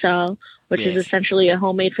pandesal, which is essentially a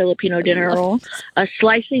homemade Filipino dinner roll,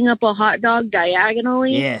 slicing up a hot dog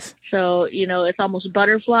diagonally. Yes. So, it's almost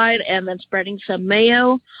butterflied, and then spreading some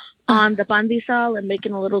mayo on the pandesal and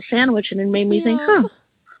making a little sandwich, and it made me think,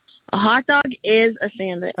 a hot dog is a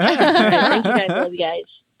sandwich. Thank you guys. Love you guys.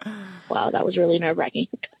 Wow, that was really nerve-wracking.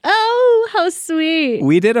 Oh, how sweet.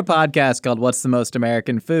 We did a podcast called What's the Most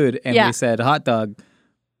American Food? And we said hot dog.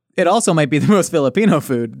 It also might be the most Filipino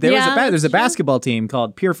food. There's a basketball team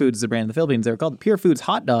called Pure Foods, the brand in the Philippines. They're called Pure Foods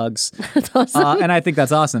Hot Dogs. That's awesome. And I think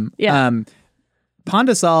that's awesome. Yeah.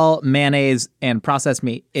 Pandesal, mayonnaise, and processed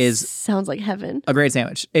meat sounds like heaven. A great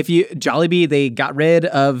sandwich. Jollibee, they got rid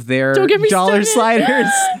of their dollar started.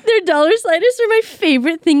 sliders. Their dollar sliders are my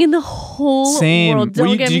favorite thing in the whole world.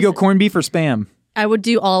 Did you go corned beef or Spam? I would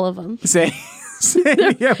do all of them. Same.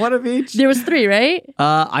 Yeah, one of each. There was 3, right?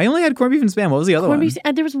 I only had corned beef and Spam. What was the other one? Beef,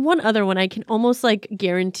 and there was one other one. I can almost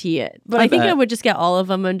guarantee it, but I think I would just get all of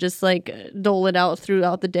them and just dole it out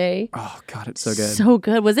throughout the day. Oh God, it's so good. So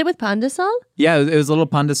good. Was it with pandesal? Yeah, it was little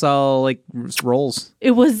pandesal rolls.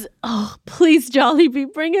 It was. Oh, please,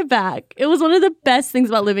 Jollibee, bring it back. It was one of the best things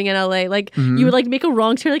about living in LA. You would make a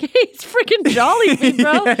wrong turn. Hey, it's freaking Jollibee,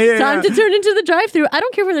 bro. Time to turn into the drive-thru. I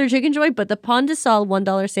don't care for their chicken joy, but the pandesal $1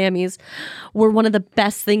 Sammys were one of the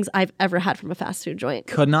best things I've ever had from a fast food joint.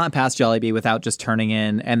 Could not pass Jollibee without just turning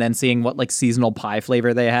in and then seeing what seasonal pie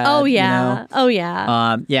flavor they had. Oh yeah, oh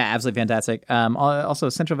yeah. Yeah, absolutely fantastic. Also,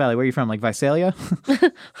 Central Valley. Where are you from? Visalia?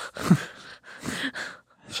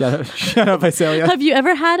 Shout out Visalia. Have you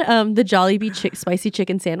ever had the Jollibee spicy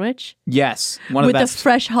chicken sandwich? Yes, one of with the best. The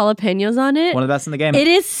fresh jalapenos on it. One of the best in the game. It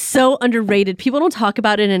is so underrated. People don't talk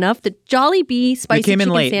about it enough. The Jollibee spicy chicken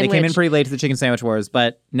sandwich. They came in pretty late to the chicken sandwich wars,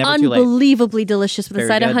 but never too late. Unbelievably delicious with a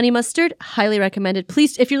side of good. honey mustard. Highly recommended.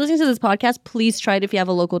 Please, if you're listening to this podcast, please try it if you have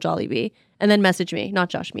a local Jollibee, and then message me, not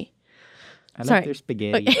Josh me. I like their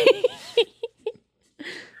spaghetti.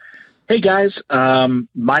 Hey guys,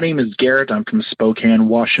 my name is Garrett. I'm from Spokane,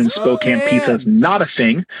 Washington. Spokane pizza is not a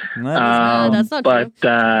thing. That's not but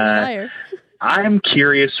true. I'm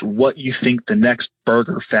curious what you think the next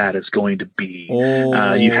burger fad is going to be.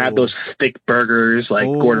 You had those thick burgers like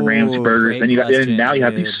Gordon Ramsay burgers, and now you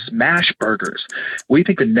have these smash burgers. What do you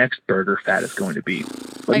think the next burger fad is going to be?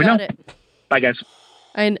 Let me know. It. Bye guys.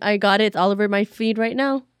 I got it. It's all over my feed right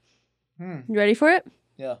now. You ready for it?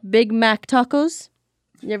 Yeah. Big Mac tacos.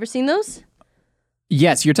 You ever seen those?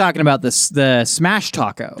 Yes, you're talking about the smash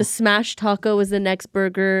taco. The smash taco is the next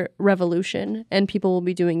burger revolution, and people will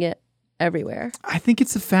be doing it everywhere. I think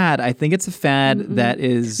it's a fad. That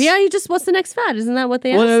is... Yeah, what's the next fad? Isn't that what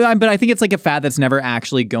they asked? Well, but I think it's a fad that's never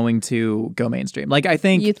actually going to go mainstream. I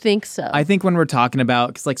think... You think so? I think when we're talking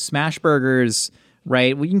about... Because smash burgers...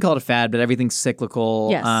 Right, we can call it a fad, but everything's cyclical.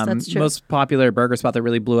 Yes, that's true. Most popular burger spot that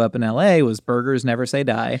really blew up in LA was Burgers Never Say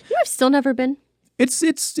Die. I've still never been.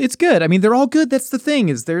 It's good. I mean, they're all good. That's the thing,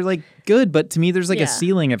 is they're good, but to me there's a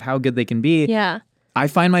ceiling of how good they can be. Yeah. I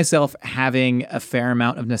find myself having a fair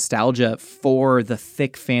amount of nostalgia for the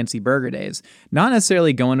thick, fancy burger days. Not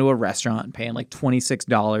necessarily going to a restaurant and paying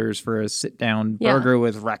 $26 for a sit-down burger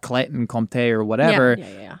with raclette and comté or whatever.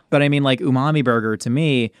 Yeah. But I mean, Umami Burger, to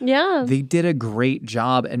me, yeah, they did a great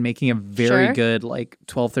job at making a very good, $12,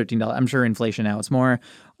 $13. I'm sure inflation now, it's more.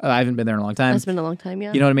 I haven't been there in a long time. It's been a long time,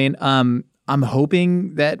 yeah. You know what I mean? I'm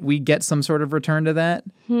hoping that we get some sort of return to that.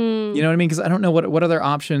 You know what I mean? Because I don't know what other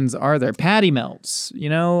options are there. Patty melts,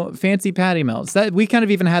 fancy patty melts. That we kind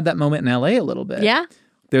of even had that moment in LA a little bit. Yeah.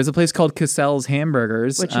 There's a place called Cassell's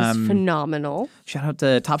Hamburgers. Which is phenomenal. Shout out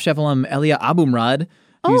to Top Chef alum Elia Abumrad,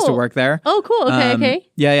 who used to work there. Oh, cool. Okay.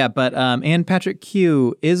 Yeah. But and Patrick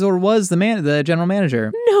Q is or was the general manager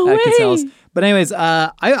at way. Cassell's. But anyways,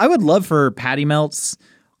 I would love for patty melts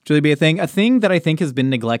to really be a thing. A thing that I think has been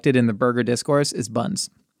neglected in the burger discourse is buns.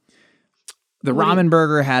 The ramen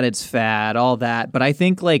burger had its fad, all that. But I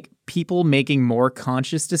think people making more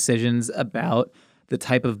conscious decisions about the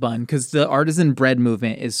type of bun, because the artisan bread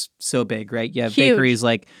movement is so big, right? You have bakeries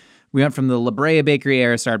we went from the La Brea Bakery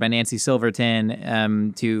era started by Nancy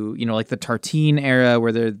Silverton to, the Tartine era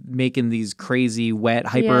where they're making these crazy wet,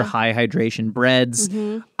 hyper high hydration breads.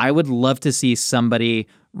 I would love to see somebody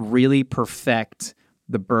really perfect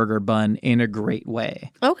the burger bun in a great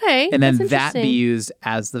way. Okay. And then that be used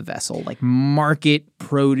as the vessel, like market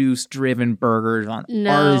produce driven burgers on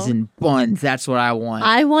artisan buns. That's what I want.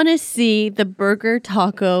 I want to see the burger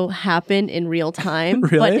taco happen in real time.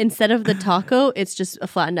 Really? But instead of the taco, it's just a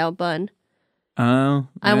flattened out bun. Oh,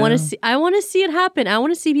 I want to see it happen. I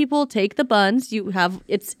want to see people take the buns. You have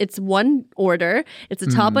it's one order. It's the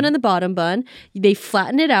top bun and the bottom bun. They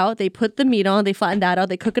flatten it out. They put the meat on. They flatten that out.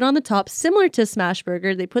 They cook it on the top, similar to a smash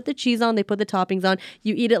burger. They put the cheese on. They put the toppings on.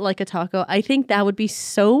 You eat it like a taco. I think that would be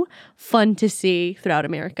so fun to see throughout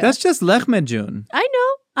America. That's just lahmacun. I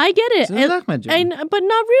know. I get it. But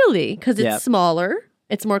not really, because it's smaller.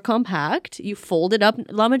 It's more compact. You fold it up.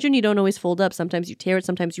 Lahmacun, you don't always fold up. Sometimes you tear it.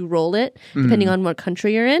 Sometimes you roll it, depending on what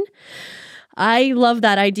country you're in. I love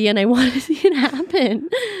that idea, and I want to see it happen.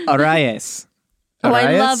 Arrayes.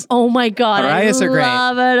 Oh my God. Arrayes are great.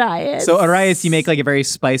 I love arrayes. So arrayes, you make like a very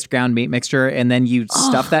spiced ground meat mixture, and then you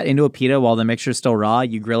stuff that into a pita while the mixture's still raw.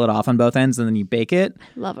 You grill it off on both ends, and then you bake it.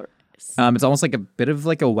 Love it. It's almost like a bit of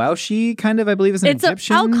like a waushi kind of, I believe is an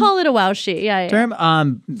Egyptian I'll call it a waushi,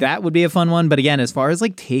 term. That would be a fun one. But again, as far as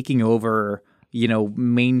like taking over,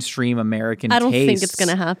 mainstream American taste. I don't think it's going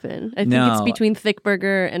to happen. I think it's between thick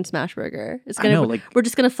burger and smash burger. We're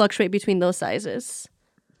just going to fluctuate between those sizes.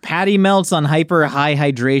 Patty melts on hyper high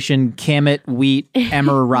hydration Kamet wheat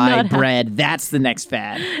emmer rye bread. That's the next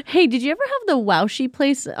fad. Hey, did you ever have the waushi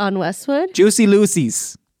place on Westwood? Juicy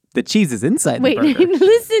Lucy's. The cheese is inside the burger. Wait,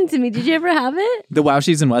 listen to me. Did you ever have it? The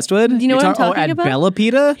Waushis in Westwood? Do you know what I'm talking about? At Bella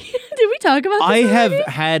Pita? Did we talk about this I have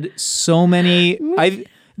already? had so many.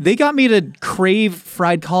 They got me to crave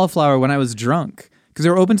fried cauliflower when I was drunk because they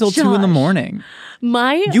were open till 2 a.m.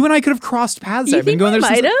 You and I could have crossed paths there. I've been going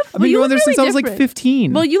there since I was like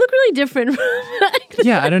 15. Well, you look really different.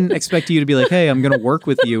 Yeah, I didn't expect you to be like, hey, I'm going to work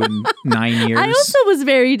with you in 9 years. I also was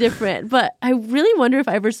very different, but I really wonder if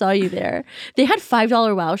I ever saw you there. They had $5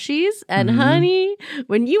 waushis, and honey,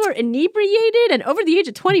 when you were inebriated and over the age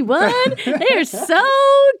of 21, they are so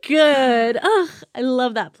good. Ugh, I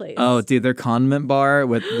love that place. Oh, dude, their condiment bar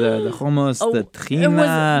with the hummus, the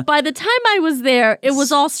trina. By the time I was there, it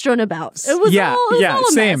was all strewn about. It was all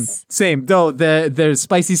a mess. Same. Though the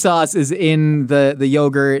spicy sauce is in the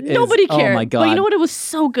yogurt. Nobody cared. Oh my God. But you know what? It was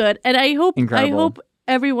so good, and I hope Incredible.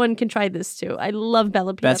 everyone can try this too. I love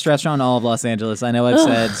Bella Pita. Best restaurant in all of Los Angeles. I know I've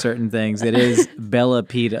said certain things. It is Bella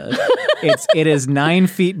Pita. It is 9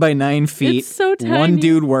 feet by 9 feet. It's so tiny. One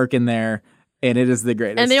dude working there, and it is the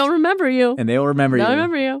greatest. And they'll remember you. They'll remember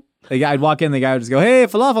you. I'd walk in, the guy would just go, "Hey,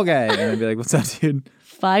 falafel guy," and I'd be like, "What's up, dude?"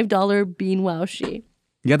 $5 bean waushi.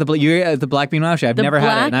 You got the black bean waushi. I've never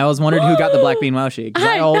had it, and I always wondered who got the black bean waushi.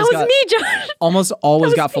 That was me, Josh. Almost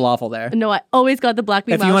always got falafel there. No, I always got the black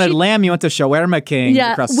bean waushi. If you wanted lamb, you went to Shawarma King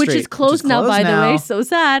across the street. Which is closed now, by the way. So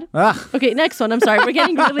sad. Ugh. Okay, next one. I'm sorry. We're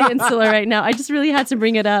getting really insular right now. I just really had to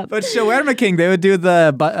bring it up. But Shawarma King, they would do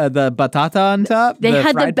the batata on top, they the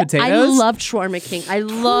had fried potatoes. I loved Shawarma King. I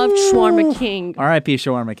loved Shawarma King. R.I.P.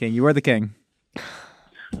 Shawarma King. You were the king.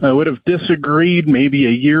 I would have disagreed maybe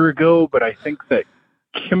a year ago, but I think that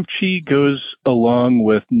kimchi goes along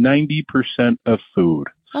with 90% of food.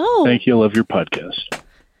 Oh. Thank you. I love your podcast.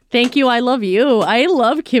 Thank you. I love you. I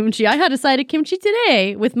love kimchi. I had a side of kimchi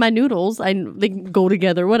today with my noodles. They go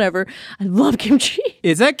together, whatever. I love kimchi.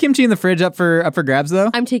 Is that kimchi in the fridge up for grabs though?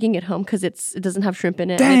 I'm taking it home because it doesn't have shrimp in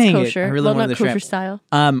it. Dang and it's kosher. I really want the kosher shrimp style.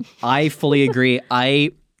 I fully agree.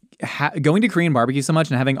 Going to Korean barbecue so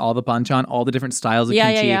much and having all the banchan, all the different styles of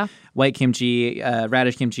kimchi, white kimchi,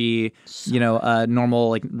 radish kimchi, normal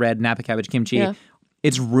like red Napa cabbage kimchi. Yeah.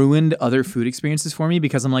 It's ruined other food experiences for me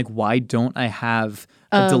because I'm like, why don't I have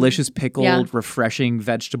a delicious pickled, refreshing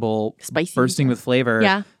vegetable, spicy, bursting with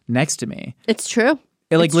flavor next to me? It's true.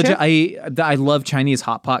 Legit. I love Chinese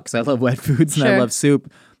hot pot because I love wet foods and I love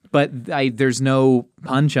soup. But there's no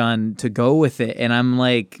panchan to go with it, and I'm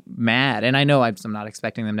like mad. And I know I'm not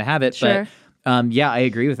expecting them to have it, but I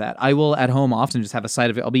agree with that. I will at home often just have a side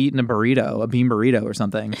of it. I'll be eating a bean burrito or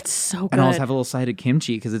something. It's so good. And I'll always have a little side of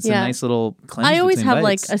kimchi because it's a nice little cleanse. I always have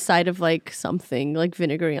bites. like a side of like something like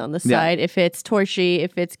vinegary on the side. If it's torshi,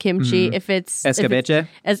 if it's kimchi, if it's escabeche.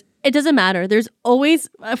 It doesn't matter. There's always,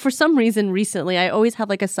 for some reason recently, I always have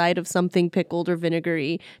like a side of something pickled or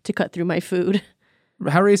vinegary to cut through my food.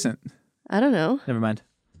 How recent? I don't know. Never mind.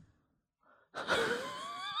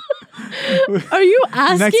 Are you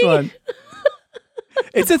asking? Next one.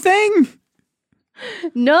 It's a thing.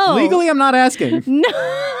 No. Legally, I'm not asking. No.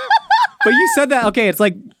 But you said that. Okay, it's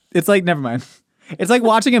like never mind. It's like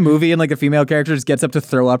watching a movie and like a female character just gets up to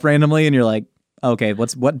throw up randomly, and you're like, okay,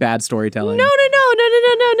 what bad storytelling? No.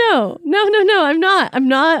 No. I'm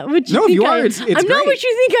not what you No, think you I are. am. It's I'm great. not what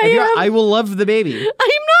you think I am. I will love the baby. I am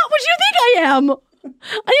not what you think I am.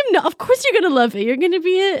 I am not. Of course you're going to love it. You're going to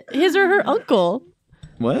be his or her uncle.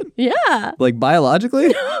 What? Yeah. Like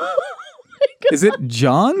biologically? Is it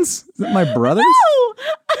John's? Is it my brother's? No.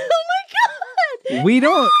 Oh my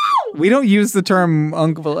God. We don't use the term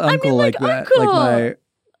uncle like that. Uncle. Like my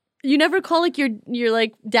You never call like your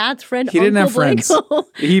like dad's friend. He didn't have Blanco. friends.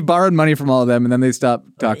 He borrowed money from all of them, and then they stopped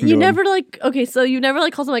talking to You him. never like so you never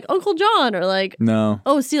like call someone like Uncle John or like No.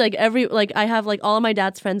 Oh, see, like I have like all of my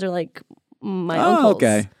dad's friends are like my uncles.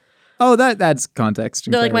 Okay. Oh, that's context.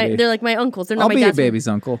 and They're clarity. like my uncles. They're not I'll my be your dad's baby's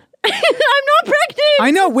uncle. I'm not pregnant. I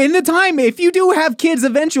know. When the time, if you do have kids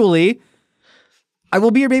eventually, I will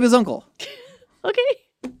be your baby's uncle.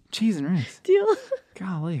 Okay. Cheese and rice. Deal.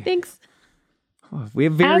 Golly. Thanks. Oh, we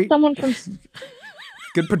have very As someone from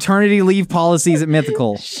good paternity leave policies at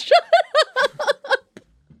Mythical.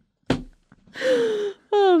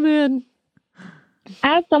 Oh man.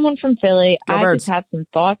 As someone from Philly, Go I Birds. just have some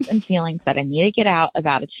thoughts and feelings that I need to get out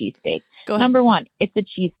about a cheesesteak. Go ahead. Number one, it's a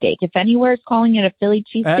cheesesteak. If anywhere is calling it a Philly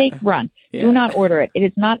cheesesteak, run. yeah. Do not order it. It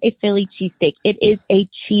is not a Philly cheesesteak. It is a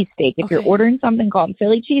cheesesteak. If you're Okay. ordering something called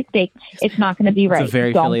Philly cheesesteak, it's not going to be right. It's a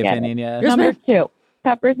very Don't Philly get opinion, it. yeah. Yes, Number ma'am. two,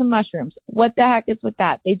 peppers and mushrooms. What the heck is with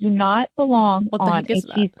that? They do not belong What the on heck a is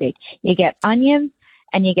that? cheesesteak. You get onions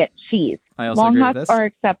and you get cheese. I also Long agree with hots this. are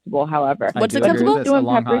acceptable, however. I What's do agree with acceptable? this. A Doing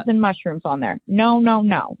long peppers hot. and mushrooms on there.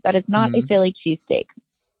 No. That is not a Mhm. Philly cheesesteak.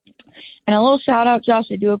 And a little shout out, Josh.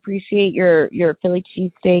 I do appreciate your Philly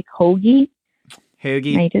cheesesteak hoagie.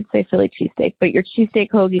 Hoagie. I did say Philly cheesesteak, but your cheesesteak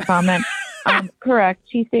hoagie comment. Correct.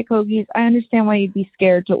 Cheesesteak hoagies. I understand why you'd be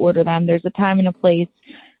scared to order them. There's a time and a place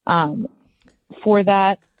for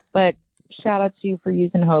that. But shout out to you for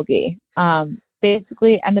using hoagie.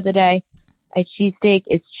 Basically, end of the day, a cheesesteak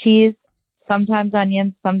is cheese, sometimes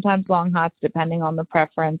onions, sometimes long hots, depending on the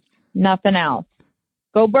preference. Nothing else.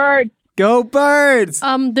 Go Birds! Go Birds!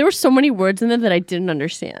 There were so many words in there that I didn't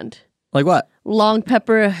understand. Like what? Long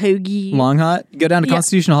pepper, hoagie. Long hot? Go down to Yeah.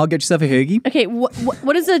 Constitution Hall, get yourself a hoagie. Okay,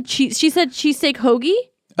 what is a cheese? She said cheesesteak hoagie.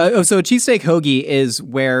 So a cheesesteak hoagie is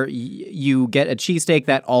where you get a cheesesteak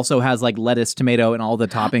that also has like lettuce, tomato, and all the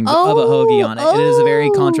toppings of a hoagie on it. It is a very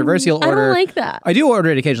controversial order. I don't like that. I do order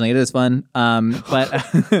it occasionally. It is fun. But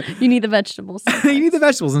You need the vegetables. you need the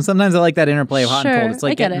vegetables, and sometimes I like that interplay of hot and Sure, cold. It's I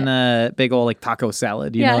like get getting a big old like taco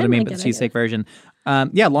salad. You Yeah, know what I I mean? like But it, the I cheesesteak version.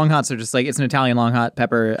 Yeah, long hots are just like it's an Italian long hot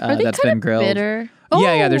pepper Are they that's kinda been grilled. bitter?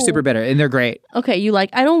 Yeah, they're Oh. super bitter and they're great. Okay,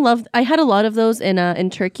 I had a lot of those in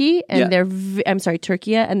Turkey, and Yeah. I'm sorry,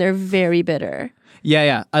 Turkey, and they're very bitter.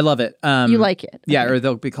 Yeah, I love it. You like it? Yeah, Okay. or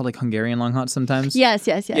they'll be called like Hungarian long hots sometimes. Yes.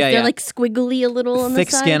 Yeah, They're yeah. like squiggly a little on Thick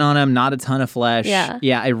the side. skin on them, not a ton of flesh.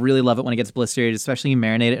 Yeah. I really love it when it gets blistered, especially you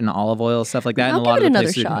marinate it in olive oil, stuff like that. I'll and a lot give it of the another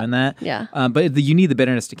places are shot. doing that. Yeah. But you need the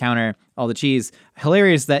bitterness to counter all the cheese.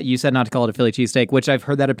 Hilarious that you said not to call it a Philly cheesesteak, which I've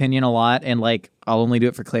heard that opinion a lot, and like I'll only do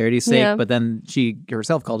it for clarity's sake. Yeah. But then she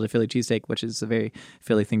herself called it a Philly cheesesteak, which is a very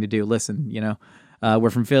Philly thing to do. Listen, we're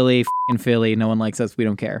from Philly, f***ing Philly. No one likes us. We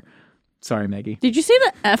don't care. Sorry, Maggie. Did you say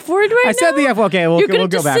the F word right now? I said the F. Okay, You're we'll gonna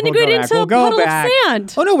go back. We'll disintegrate go back. into We'll a go puddle back. of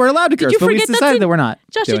sand. Oh no, we're allowed to Did curse, you but we forget that's decided in- that we're not.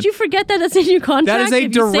 Josh, doing. did you forget that that's in your contract? That is a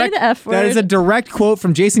if you say direct. the F word. That is a direct quote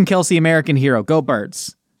from Jason Kelsey, American Hero. Go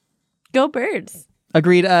Birds. Go Birds.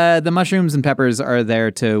 Agreed. The mushrooms and peppers are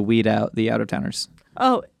there to weed out the out of towners.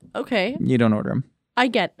 Oh, okay. You don't order them. I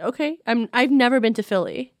get. Okay. I've never been to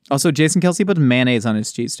Philly. Also, Jason Kelsey put mayonnaise on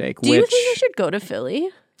his cheesesteak. Do you think I should go to Philly?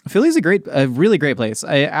 Philly's a really great place.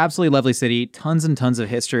 Absolutely lovely city. Tons and tons of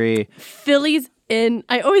history. Philly's in.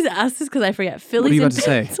 I always ask this because I forget. Philly's What are you in about to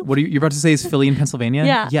say? What are you about to say? Is Philly in Pennsylvania?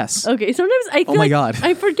 Yeah. Yes. Okay. Sometimes I feel my like God.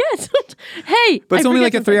 I forget. Hey. But it's I only forget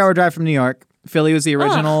like a sometimes. 3-hour drive from New York. Philly was the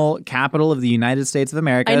original capital of the United States of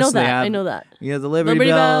America. I know so they that. have- I know that. Yeah, the Liberty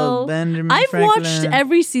Bell, Benjamin I've Franklin, watched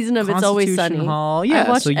every season of It's Always Constitution Sunny. Hall. Yeah, I've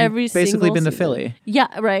watched so you've every basically single been to season. Philly.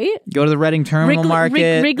 Yeah, right? Go to the Reading Terminal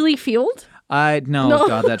Market. Wrigley Field? No, No.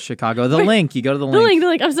 God, that's Chicago. The Link. You go to the The Link.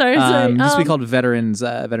 link. I'm sorry. It used to be called Veterans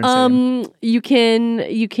Stadium. You can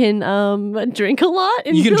drink a lot.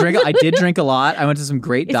 You can drink. I did drink a lot. I went to some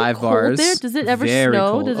great Is it dive cold bars. there? Does it ever Very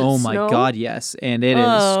snow? Cold. Does it oh my snow? God, yes. And it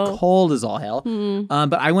Oh. is cold as all hell.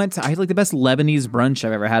 But I had like the best Lebanese brunch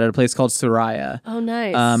I've ever had at a place called Soraya. Oh,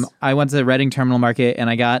 nice. I went to the Reading Terminal Market and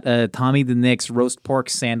I got a Tommy the Knicks roast pork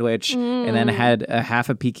sandwich and then had a half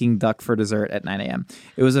a Peking duck for dessert at 9 a.m.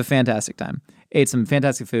 It was a fantastic time. Ate some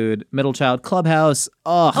fantastic food. Middle Child Clubhouse.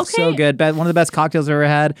 Oh, so Okay. good. One of the best cocktails I've ever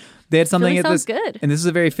had. They had something Philly at sounds this, good. and this is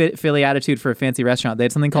a very Philly attitude for a fancy restaurant. They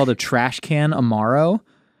had something called a trash can Amaro,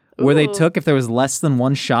 where they took, if there was less than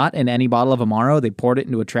one shot in any bottle of Amaro, they poured it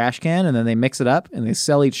into a trash can, and then they mix it up, and they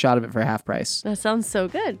sell each shot of it for half price. That sounds so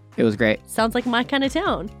good. It was great. Sounds like my kind of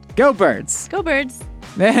town. Go Birds. Go Birds.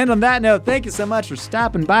 And on that note, thank you so much for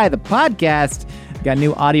stopping by the podcast. We've got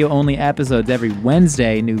new audio-only episodes every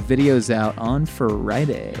Wednesday, new videos out on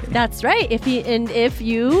Friday. That's right. If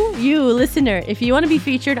you listener, if you want to be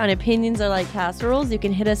featured on Opinions Are Like Casseroles, you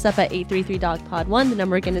can hit us up at 833-DOG-POD1. The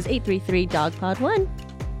number again is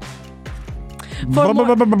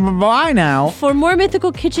 833-DOG-POD1. Bye now. For more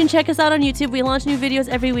Mythical Kitchen, check us out on YouTube. We launch new videos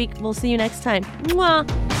every week. We'll see you next time.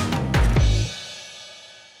 Mwah.